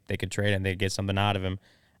they could trade him, they'd get something out of him.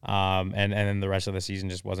 And then the rest of the season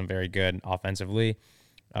just wasn't very good offensively.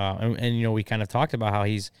 And we kind of talked about how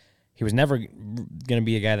he was never going to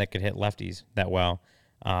be a guy that could hit lefties that well.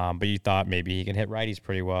 But you thought maybe he can hit righties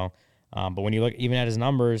pretty well. But when you look even at his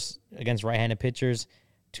numbers against right-handed pitchers,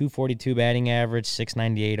 242 batting average,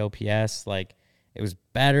 698 OPS, like it was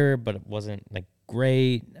better, but it wasn't like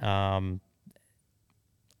great.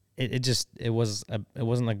 It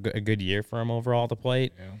wasn't a good year for him overall at the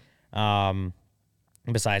plate. Yeah.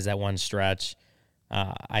 Besides that one stretch,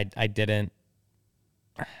 I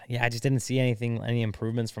just didn't see any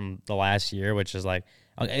improvements from the last year, which is like,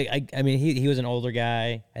 I mean, he was an older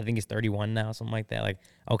guy. I think he's 31 now, something like that. Like,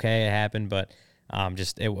 okay, it happened, but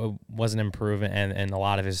it wasn't improving, and a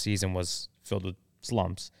lot of his season was filled with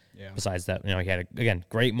slumps. Yeah. Besides that, he had a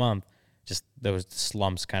great month. Just those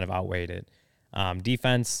slumps kind of outweighed it.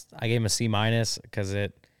 Defense, I gave him a C- because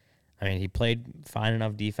he played fine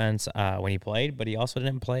enough defense when he played, but he also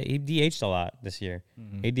didn't play. He DH'd a lot this year.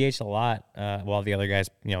 Mm-hmm. He DH'd a lot while the other guys,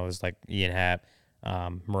 it was like Ian Happ,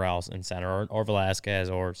 Morales in center, or Velasquez,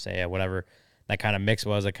 or Seiya, whatever that kind of mix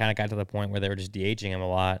was. It kind of got to the point where they were just DHing him a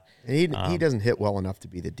lot. And he doesn't hit well enough to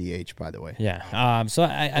be the DH, by the way. Yeah. So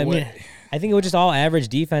I mean, I think it was just all average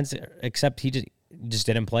defense, except he just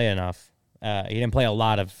didn't play enough. He didn't play a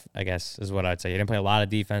lot of, I guess, is what I'd say. He didn't play a lot of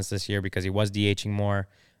defense this year because he was DHing more.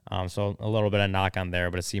 So a little bit of knock on there,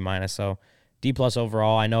 but a C-. So D+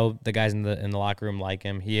 overall. I know the guys in the locker room like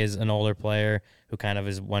him. He is an older player who kind of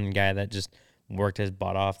is one guy that just worked his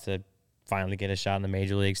butt off to finally get a shot in the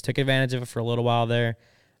major leagues. Took advantage of it for a little while there.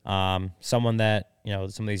 Someone that,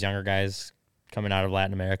 some of these younger guys coming out of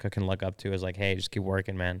Latin America can look up to is like, hey, just keep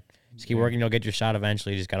working, man. Just keep working. You'll get your shot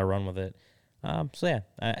eventually. You just got to run with it. I think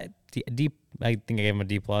I gave him a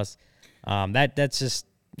D+. That's just,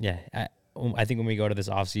 yeah. I think when we go to this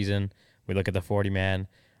offseason, we look at the 40-man.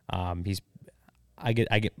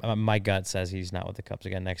 My gut says he's not with the Cubs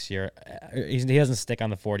again next year. He doesn't stick on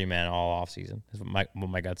the 40-man all offseason. Is what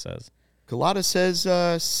my gut says. Galata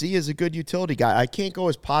says C is a good utility guy. I can't go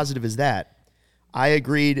as positive as that. I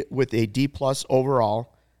agreed with a D+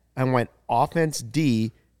 overall. I went offense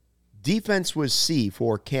D. Defense was C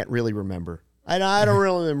for can't really remember. I don't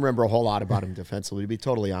really remember a whole lot about him defensively, to be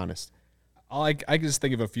totally honest. I just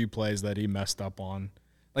think of a few plays that he messed up on.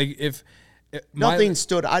 Like nothing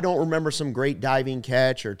stood. I don't remember some great diving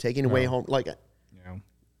catch or taking away home.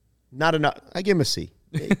 Not enough. I give him a C.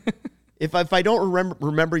 If I don't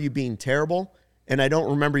remember you being terrible and I don't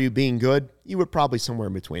remember you being good, you were probably somewhere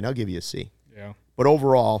in between. I'll give you a C. Yeah. But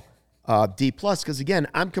overall, D+, because, again,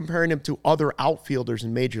 I'm comparing him to other outfielders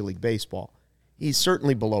in Major League Baseball. He's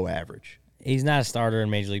certainly below average. He's not a starter in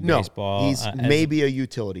Major League Baseball. He's maybe a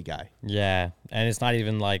utility guy. Yeah, and it's not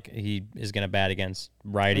even like he is going to bat against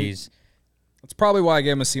righties. That's probably why I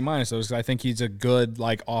gave him a C-, though, because I think he's a good,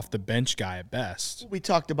 like, off-the-bench guy at best. We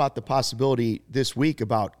talked about the possibility this week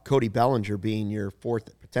about Cody Bellinger being your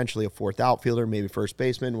potentially a fourth outfielder, maybe first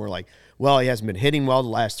baseman. We're like, well, he hasn't been hitting well the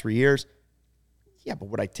last 3 years. Yeah, but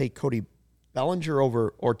would I take Cody Bellinger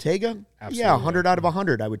over Ortega? Absolutely. Yeah, 100 out of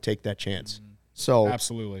 100, I would take that chance. So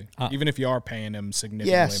absolutely, even if you are paying him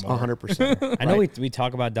significantly more. Yes, 100%. I know we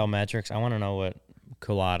talk about Dell metrics. I want to know what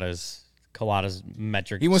Cullada's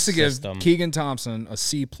metric. He wants to system. give Keegan Thompson a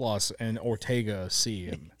C+ and Ortega a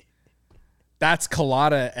C. That's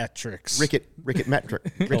Cullada etrics. Ricket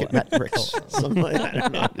metrics. Something like that. I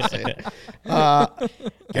don't know how to say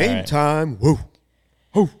it. Game time. Woo.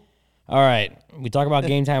 All right. We talk about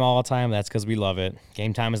Game Time all the time. That's because we love it.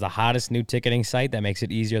 Game Time is the hottest new ticketing site that makes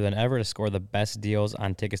it easier than ever to score the best deals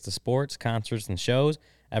on tickets to sports, concerts, and shows.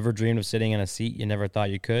 Ever dreamed of sitting in a seat you never thought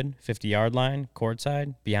you could? 50-yard line,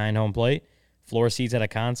 courtside, behind home plate, floor seats at a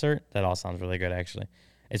concert? That all sounds really good, actually.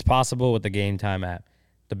 It's possible with the Game Time app.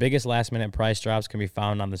 The biggest last-minute price drops can be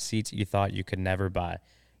found on the seats you thought you could never buy.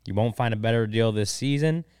 You won't find a better deal this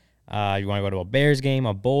season. You want to go to a Bears game,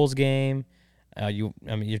 a Bulls game.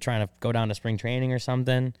 You're trying to go down to spring training or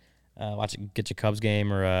something. Get your Cubs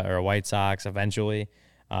game or a White Sox eventually.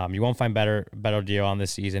 You won't find better deal on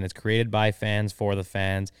this season. It's created by fans for the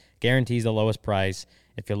fans. Guarantees the lowest price.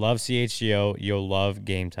 If you love CHGO, you'll love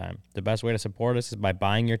Game Time. The best way to support us is by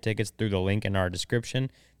buying your tickets through the link in our description.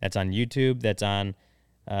 That's on YouTube. That's on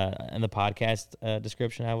in the podcast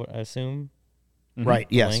description, I would assume. Right.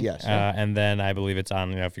 Yes. Link. Yes. And then I believe it's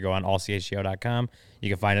on. If you go on allchgo.com, you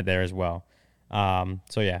can find it there as well.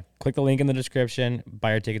 Click the link in the description,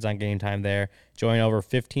 buy your tickets on Game Time there. Join over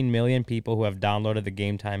 15 million people who have downloaded the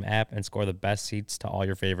Game Time app and score the best seats to all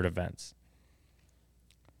your favorite events.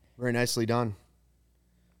 Very nicely done.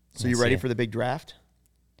 So you ready for the big draft?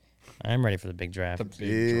 I'm ready for the big draft. The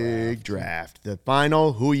big draft. The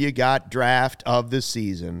final Who You Got draft of the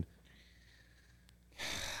season.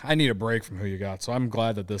 I need a break from Who You Got, so I'm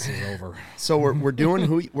glad that this is over. So we're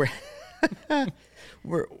doing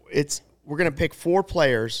we're going to pick 4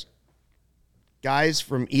 players, guys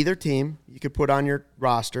from either team you could put on your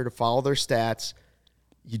roster to follow their stats.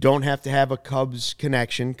 You don't have to have a Cubs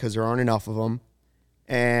connection because there aren't enough of them.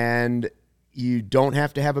 And you don't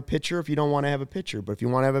have to have a pitcher if you don't want to have a pitcher. But if you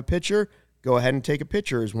want to have a pitcher, go ahead and take a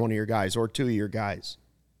pitcher as one of your guys or 2 of your guys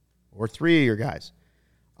or 3 of your guys.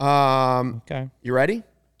 Okay. You ready?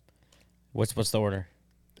 What's the order?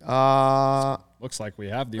 Looks like we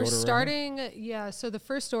have the We're order. starting, so the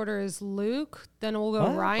first order is Luke, then we'll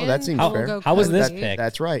go Ryan. Oh, that seems then fair. We'll go How was this Cody. pick?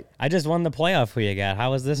 That's right. I just won the playoff. Who you got? How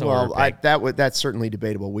was this order pick? That's certainly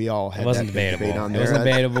debatable. We all had It wasn't that big debatable. debate on It there. wasn't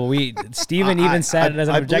debatable. Steven even said it as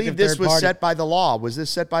an I objective believe this third was party. set by the law. Was this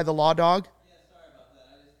set by the law, dog?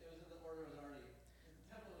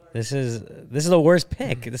 This is the worst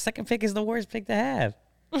pick. The second pick is the worst pick to have.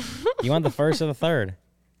 You want the first or the third?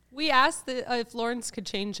 We asked if Lawrence could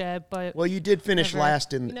change it, but Well, you did finish Never.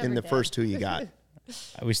 last You in never the did. first 2 you got.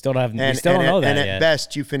 We still don't have. And, we still don't and know at, that and yet. at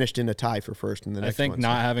best, you finished in a tie for first in the I next think one.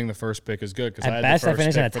 not having the first pick is good because At I had best, the I first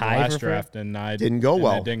finished in pick a for the tie last for draft, and I Didn't go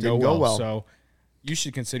well. It didn't Didn't go go well. well. So you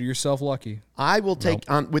should consider yourself lucky. I will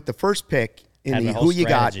take on with the first pick in Had the my whole Who You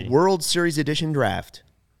strategy. Got World Series Edition draft.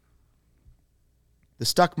 The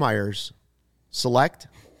Stuckmeyers select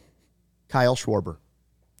Kyle Schwarber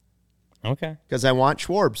Okay. because I want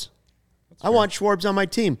Schwarbs. I want Schwarbs on my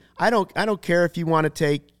team. I don't care if you want to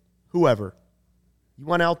take whoever. You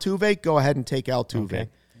want Altuve? Go ahead and take Altuve. Okay.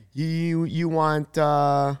 You want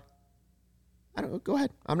I don't know, go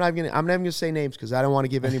ahead. I'm not even gonna say names because I don't want to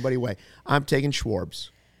give anybody away. I'm taking Schwarbs.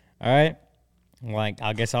 All right. Well,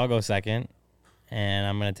 I guess I'll go second, and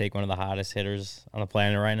I'm gonna take one of the hottest hitters on the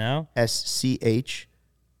planet right now. SCH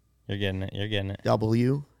You're getting it. You're getting it.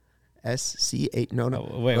 W SCH. No.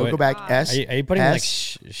 Oh, wait. Go back. S. Are you putting like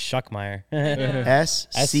S Schuckmeyer?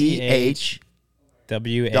 SCH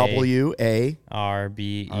WA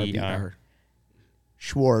RBER.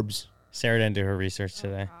 Schwarbs. Sarah didn't do her research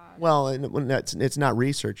today. Well, it's not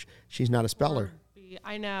research. She's not a speller.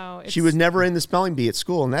 I know. She was never in the spelling bee at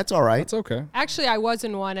school, and that's all right. That's okay. Actually, I was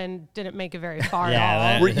in one and didn't make it very far Yeah,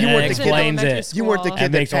 at all. that- You that weren't the kid that- explains elementary it. school. You weren't the That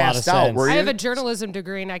kid that makes a lot of passed out, sense. were you? I have a journalism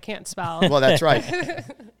degree and I can't spell. Well, that's right.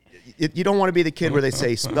 You don't want to be the kid where they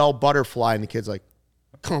say spell butterfly, and the kid's like,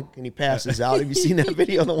 "Conk," and he passes out. Have you seen that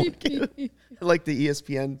video? The one kid, like the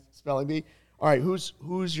ESPN spelling bee. All right, who's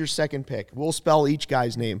your second pick? We'll spell each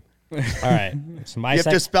guy's name. right. So you have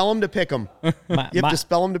to spell them to pick them. You have to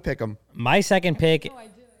spell them to pick them. My second pick. No, I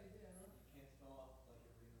do.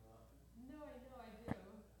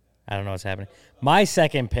 I don't know what's happening. My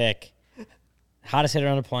second pick, hottest hitter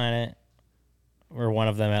on the planet, or one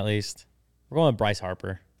of them at least. We're going with Bryce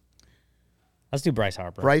Harper. Let's do Bryce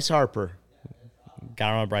Harper. Bryce Harper.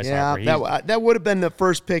 Got him on Bryce Harper. That would have been the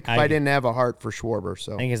first pick if I didn't have a heart for Schwarber.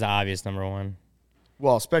 So I think he's the obvious number one.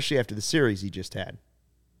 Well, especially after the series he just had.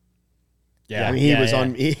 Yeah, I mean, he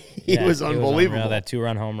was unbelievable. That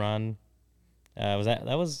 2-run home run. That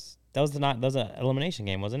was an elimination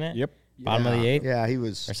game, wasn't it? Yep. Bottom of the 8th. Yeah, he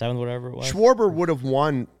was or 7th, whatever it was. Schwarber would have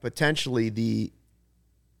won potentially the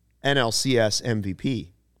NLCS MVP.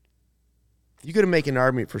 You could have made an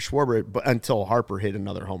argument for Schwarber, but until Harper hit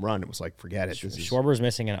another home run, it was like, forget it. Schwarber's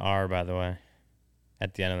missing an R, by the way,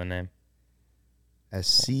 at the end of the name.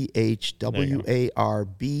 SCHWARBER.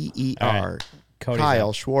 Right.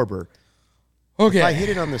 Kyle Schwarber. Okay. If I hit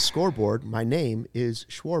it on the scoreboard, my name is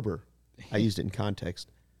Schwarber. I used it in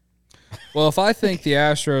context. Well, if I think the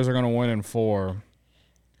Astros are going to win in 4,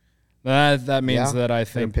 that means that I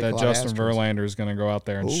think that Justin Verlander is going to go out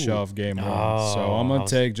there and shove game 1. So I'm going to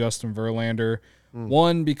take Justin Verlander.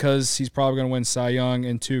 1, because he's probably going to win Cy Young,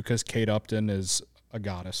 and 2, because Kate Upton is a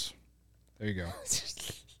goddess. There you go.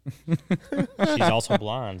 She's also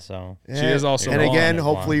blonde, so. She is also blonde. And again,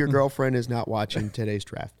 hopefully blonde. your girlfriend is not watching today's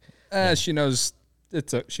draft. She knows.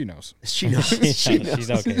 She knows. She knows. She's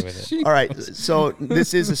okay with it. All right, so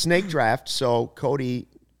this is a snake draft, so Cody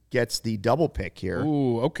gets the double pick here.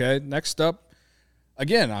 Ooh, okay. Next up,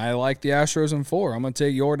 again, I like the Astros in 4. I'm going to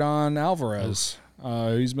take Yordan Alvarez.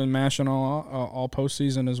 He's been mashing all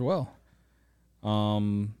postseason as well.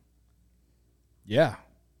 Yeah.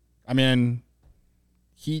 I mean,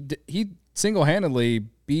 he single-handedly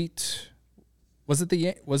beat. Was it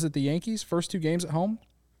the Yankees first 2 games at home?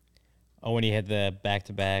 Oh, when he hit the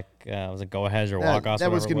back-to-back, was it go-aheads or walk-offs?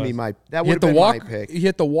 That was going to be my. That would have been my pick. He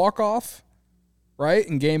hit the walk-off, right,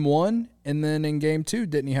 in game 1, and then in game 2,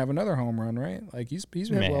 didn't he have another home run? Right, like he's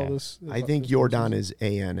been well this. I think Yordan is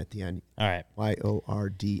AN at the end. All right,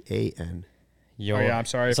 YORDAN. I'm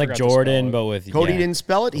sorry. It's like Jordan, but with Cody didn't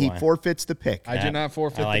spell it. He forfeits the pick. I did not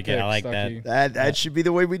forfeit the pick. I like that. That should be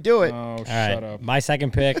the way we do it. Oh, shut up. My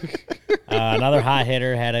second pick, another hot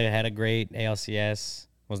hitter, had a great ALCS.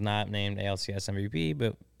 Was not named ALCS MVP,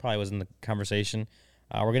 but probably was in the conversation.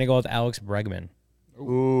 We're going to go with Alex Bregman.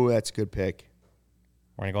 Ooh, that's a good pick.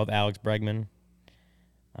 We're going to go with Alex Bregman.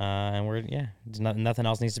 And nothing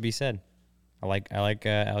else needs to be said. I like Alex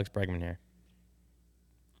Bregman here.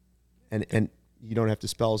 And you don't have to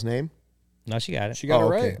spell his name? No, she got it. She got it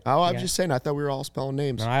right. Okay. Oh, I was just saying, I thought we were all spelling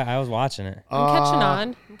names. No, I was watching it.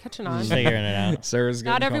 I'm catching on. Figuring it out. Sarah's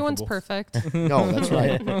Not everyone's perfect. No, that's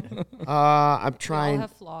right. I'm trying. We all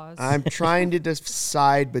have flaws. I'm trying to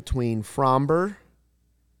decide between Fromber,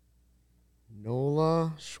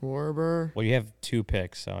 Nola, Schwarber. Well, you have 2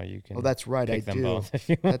 picks, so you can. Oh, that's right. pick I them do. both if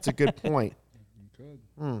you want. That's a good point.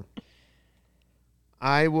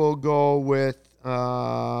 I will go with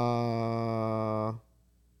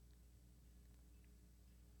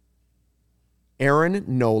Aaron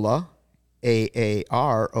Nola,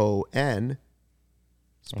 AARON,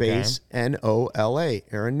 space NOLA,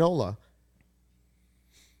 Aaron Nola.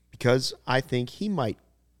 Because I think he might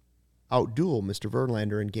outduel Mr.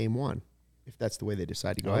 Verlander in game 1, if that's the way they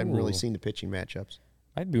decide to go. I haven't really seen the pitching matchups.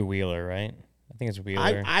 I'd be Wheeler, right? I think it's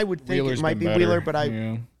Wheeler. I would think Wheeler's it might be been better. Wheeler, but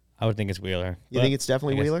I would think it's Wheeler. You think it's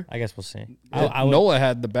definitely Wheeler? I guess we'll see. Nola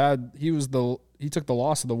had the bad. He took the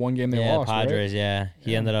loss of the one game they lost. Padres. Right? Yeah,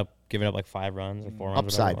 he ended up giving up like 5 runs or 4 runs.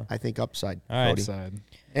 Upside. I think upside. All right. Cody. Upside.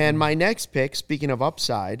 And my next pick, speaking of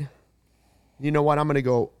upside, you know what? I'm going to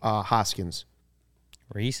go Hoskins.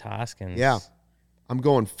 Reese Hoskins. Yeah. I'm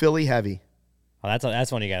going Philly heavy. Oh,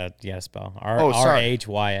 that's one you gotta spell. sorry.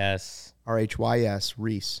 RHYS. RHYS,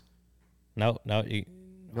 Reese. No.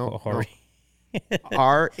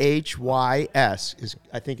 RHYS is,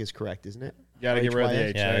 I think, is correct, isn't it? You got to get rid of the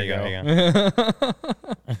H. Yeah, there you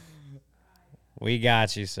go. We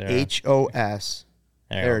got you, sir. HOS.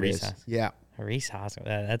 There it is. Hoskins. Yeah. Reese Hoskins.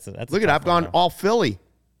 That's Look at it. I've gone all Philly.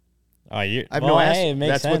 Oh, you. I've well, no hey, ass. it makes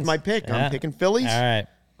That's sense. with my pick. Yeah. I'm picking Phillies. All right.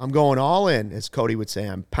 I'm going all in, as Cody would say.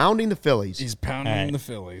 I'm pounding the Phillies. He's pounding the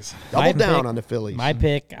Phillies. Double down on the Phillies. My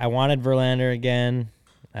pick, I wanted Verlander again.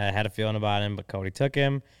 I had a feeling about him, but Cody took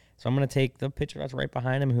him. So I'm going to take the pitcher that's right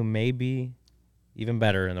behind him, who may be even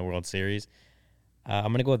better in the World Series. I'm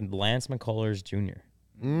going to go with Lance McCullers Jr.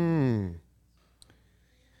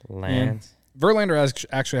 Lance. Verlander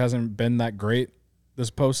actually hasn't been that great this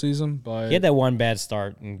postseason, but He had that one bad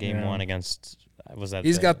start in Game 1 against Was that?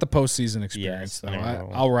 He's got the postseason experience, yes, though.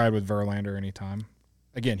 I'll ride with Verlander anytime.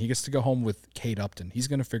 Again, he gets to go home with Kate Upton. He's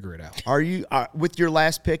going to figure it out. Are you with your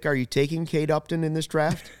last pick? Are you taking Kate Upton in this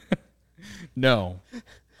draft? No.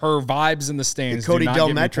 Her vibes in the stands. Cody do not give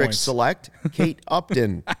me Delmetric points. select Kate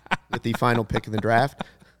Upton with the final pick of the draft.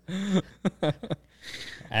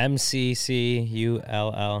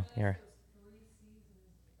 MCCULL here.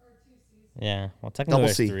 Yeah, well, technically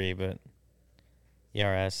there's 3, but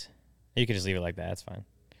ERS. You could just leave it like that. That's fine.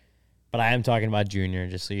 But I am talking about Junior,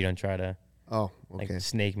 just so you don't try to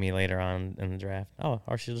snake me later on in the draft. Oh,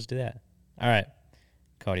 or she'll just do that. All right,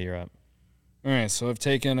 Cody, you're up. All right, so I've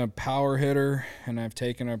taken a power hitter and I've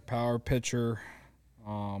taken a power pitcher.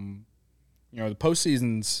 The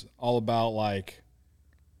postseason's all about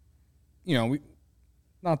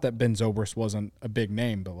not that Ben Zobrist wasn't a big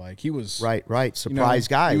name, but he was right surprise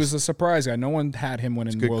guy. He was a surprise guy. No one had him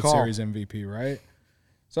winning World Series MVP, right?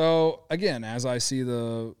 So again, as I see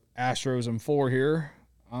the Astros in 4 here,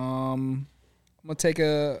 I'm gonna take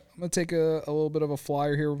a little bit of a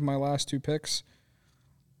flyer here with my last 2 picks.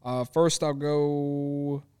 First, I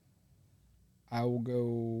will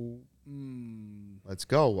go. Let's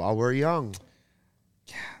go while we're young.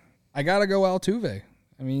 I gotta go Altuve.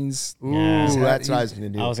 I mean, that's what I was going to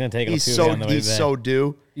do. I was going to take him He's on the way back. He's so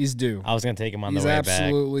due. He's due. I was going to take him on the way back. He's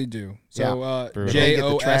absolutely due. So, Jose. Get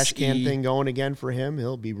the trash can thing going again for him.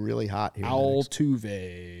 He'll be really hot here.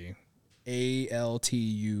 Altuve.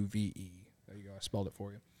 Altuve. There you go. I spelled it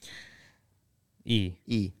for you. E.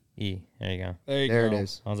 There you go. There it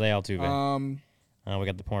is. Jose Altuve. We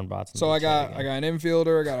got the porn bots. So I got an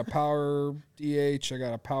infielder. I got a power DH. I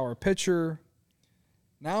got a power pitcher.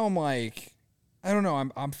 Now I'm I don't know.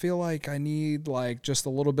 I feel like I need just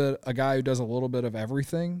a guy who does a little bit of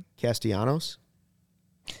everything. Castellanos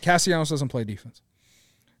doesn't play defense.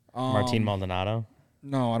 Martin Maldonado.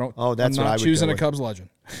 No, I don't. Oh, that's I'm what not I would choosing go a with. Cubs legend.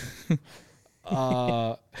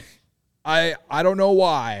 I don't know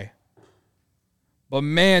why, but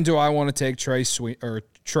man, do I want to take not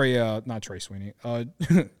Trey Sweeney,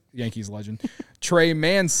 Yankees legend, Trey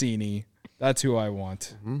Mancini. That's who I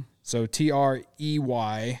want. Mm-hmm. So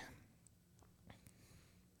TREY.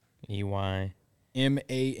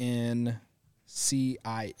 MANCIN.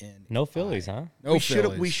 No Phillies, huh? No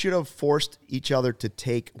Phillies. We should have forced each other to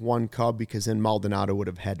take one Cub because then Maldonado would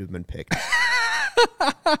have had to have been picked.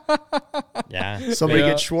 Yeah. Somebody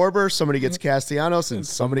gets Schwarber, somebody gets Castellanos, and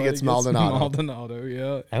somebody gets Maldonado. Maldonado,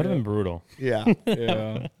 yeah. That would have been brutal. Yeah.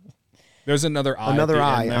 Yeah. There's another eye. Another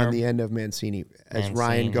eye on the end of Mancini as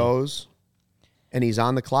Ryan goes, and he's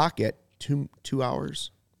on the clock at 2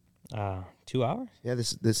 hours. 2 hours? Yeah,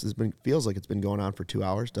 this has been feels like it's been going on for 2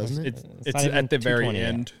 hours, doesn't it? It's at the very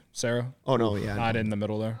end, Sarah. Oh no, yeah, not in the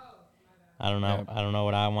middle there. I don't know. I don't know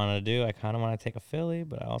what I want to do. I kind of want to take a Philly,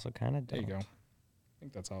 but I also kind of don't. There you go. I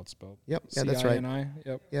think that's how it's spelled. Yep. Yeah, that's right.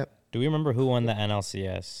 Yep. Do we remember who won the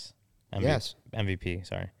NLCS? Yes. MVP.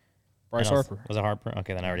 Sorry. Bryce Harper. Was it Harper?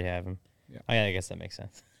 Okay, then I already have him. Yeah. Oh yeah, I guess that makes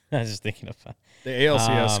sense. I was just thinking of the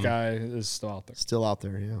ALCS guy is still out there. Still out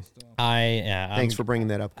there, yeah. Thanks for bringing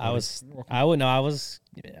that up. Cody.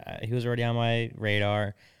 He was already on my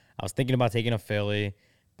radar. I was thinking about taking a Philly,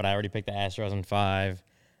 but I already picked the Astros in 5.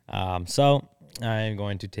 So I'm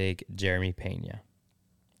going to take Jeremy Pena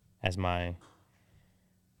as my.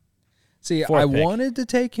 See, I wanted to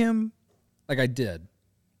take him, I did,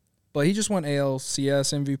 but he just won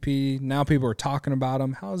ALCS MVP. Now people are talking about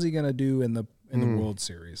him. How is he going to do in the World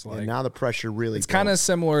Series? Now the pressure really. It's kind of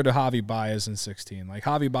similar to Javi Baez in 2016.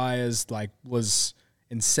 Javi Baez was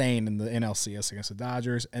insane in the NLCS against the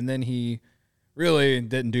Dodgers, and then he really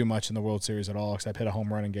didn't do much in the World Series at all except hit a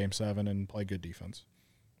home run in Game 7 and play good defense.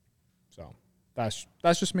 So that's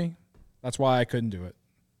just me. That's why I couldn't do it.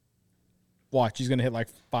 Watch, he's going to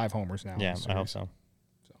hit 5 homers now. Yeah, I hope so.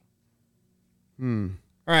 All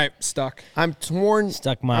right, stuck. I'm torn.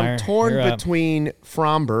 Stuckmeyer, I'm torn between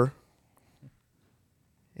Fromber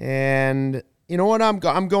and you know what? I'm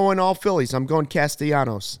going all Phillies. I'm going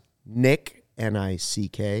Castellanos. Nick,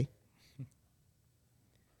 Nick.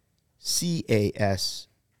 Caste,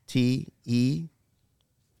 2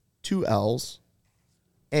 L's,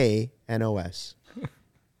 Anos.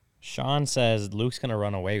 Sean says Luke's going to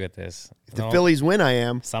run away with this. If the Phillies win, I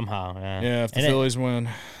am. Somehow, yeah. Yeah, if the Phillies win.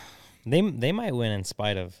 They might win in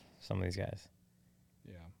spite of some of these guys.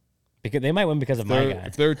 Yeah. Because they might win because of my guy.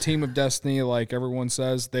 If they're a team of destiny, like everyone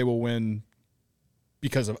says, they will win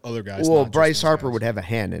because of other guys. Well, Bryce Harper would have a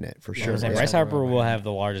hand in it for sure. Bryce Harper will have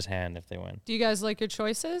the largest hand if they win. Do you guys like your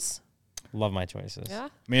choices? Love my choices. Yeah. I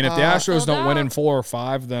mean, if the Astros don't win in 4 or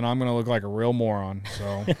 5, then I'm going to look like a real moron.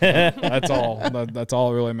 So that's all. That's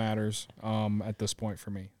all that really matters at this point for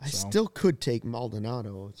me. I still could take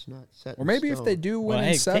Maldonado. It's not set. Or maybe if they do win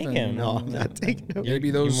in 7. No, I'm not taking him.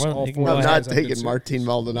 Maybe those all 4 I'm not guys have taking good Martin series.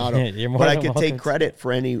 Maldonado. But I could take credit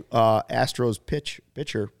for any Astros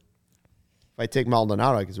pitcher. If I take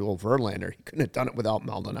Maldonado, I could say, well, Verlander, he couldn't have done it without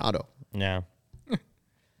Maldonado. Yeah.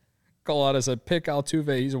 Colada said, pick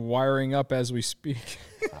Altuve. He's wiring up as we speak.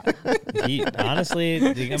 Honestly,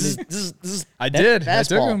 I did. I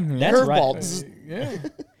took Fastball. him. That's Curveball. right. Yeah.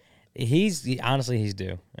 He's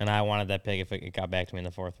due, and I wanted that pick if it got back to me in the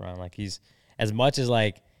 4th round. Like he's as much as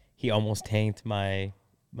like he almost tanked my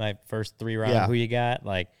first 3 round. Yeah. Who you got?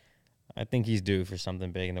 Like I think he's due for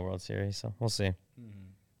something big in the World Series. So we'll see.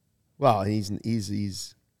 Well,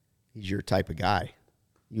 he's your type of guy.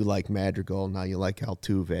 You like Madrigal, now you like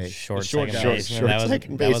Altuve. Short short second guy. base. Short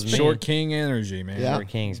second That was base. me. Short king energy, man. Yeah. Short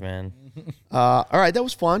Kings, man. All right, that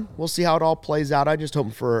was fun. We'll see how it all plays out. I just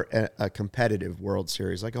hope for a competitive World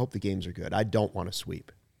Series. Like I hope the games are good. I don't want to sweep.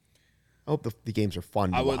 I hope the games are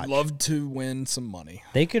fun to I would watch. love to win some money.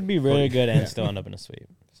 They could be really good and still end up in a sweep.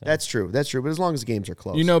 So. That's true. But as long as the games are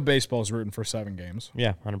close. You know baseball's rooting for 7 games.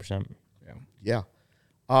 Yeah, 100%. Yeah.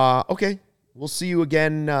 Okay. We'll see you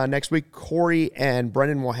again next week. Corey and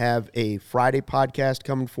Brendan will have a Friday podcast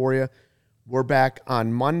coming for you. We're back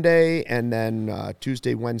on Monday, and then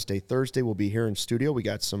Tuesday, Wednesday, Thursday, we'll be here in studio. We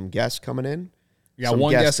got some guests coming in. We got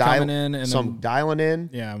one guest coming in. And some dialing in.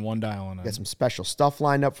 Yeah, and one dialing in. Got some special stuff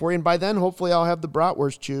lined up for you. And by then, hopefully, I'll have the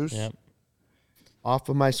bratwurst juice off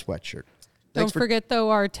of my sweatshirt. Don't forget, though,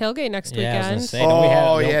 our tailgate next Yeah, I was weekend. gonna say, don't we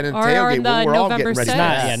have- yeah, and Or tailgate. on the We're all November getting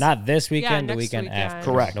ready. 6th. Not this weekend. The next weekend weekend.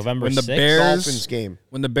 after. Correct. November When the 6th. Bears Dolphins game.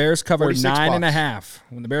 When the Bears covered 46 $9.5.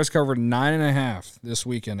 When the Bears covered 9.5 this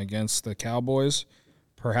weekend against the Cowboys,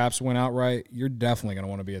 perhaps went outright. You're definitely going to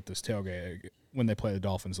want to be at this tailgate when they play the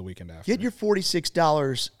Dolphins the weekend after. Get your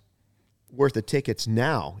 $46 worth of tickets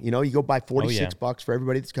now. You know, you go buy $46 for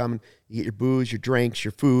everybody that's coming. You get your booze, your drinks,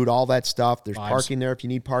 your food, all that stuff. There's parking there if you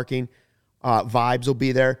need parking. Vibes will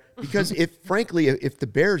be there. Because if the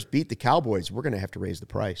Bears beat the Cowboys, we're going to have to raise the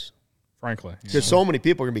price. Frankly. Because so many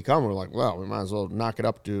people are going to be coming. We're like, well, we might as well knock it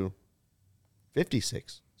up to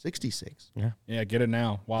 56, 66. Yeah, get it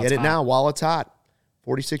now. Get it now while it's hot.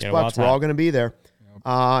 $46. We're all going to be there.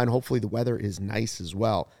 And hopefully the weather is nice as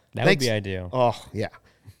well. That would be ideal. Oh, yeah.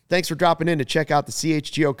 Thanks for dropping in to check out the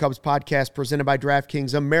CHGO Cubs podcast presented by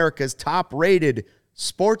DraftKings, America's top-rated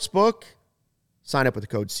sportsbook. Sign up with the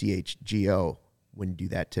code CHGO when you do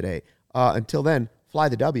that today. Until then, fly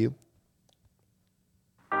the W.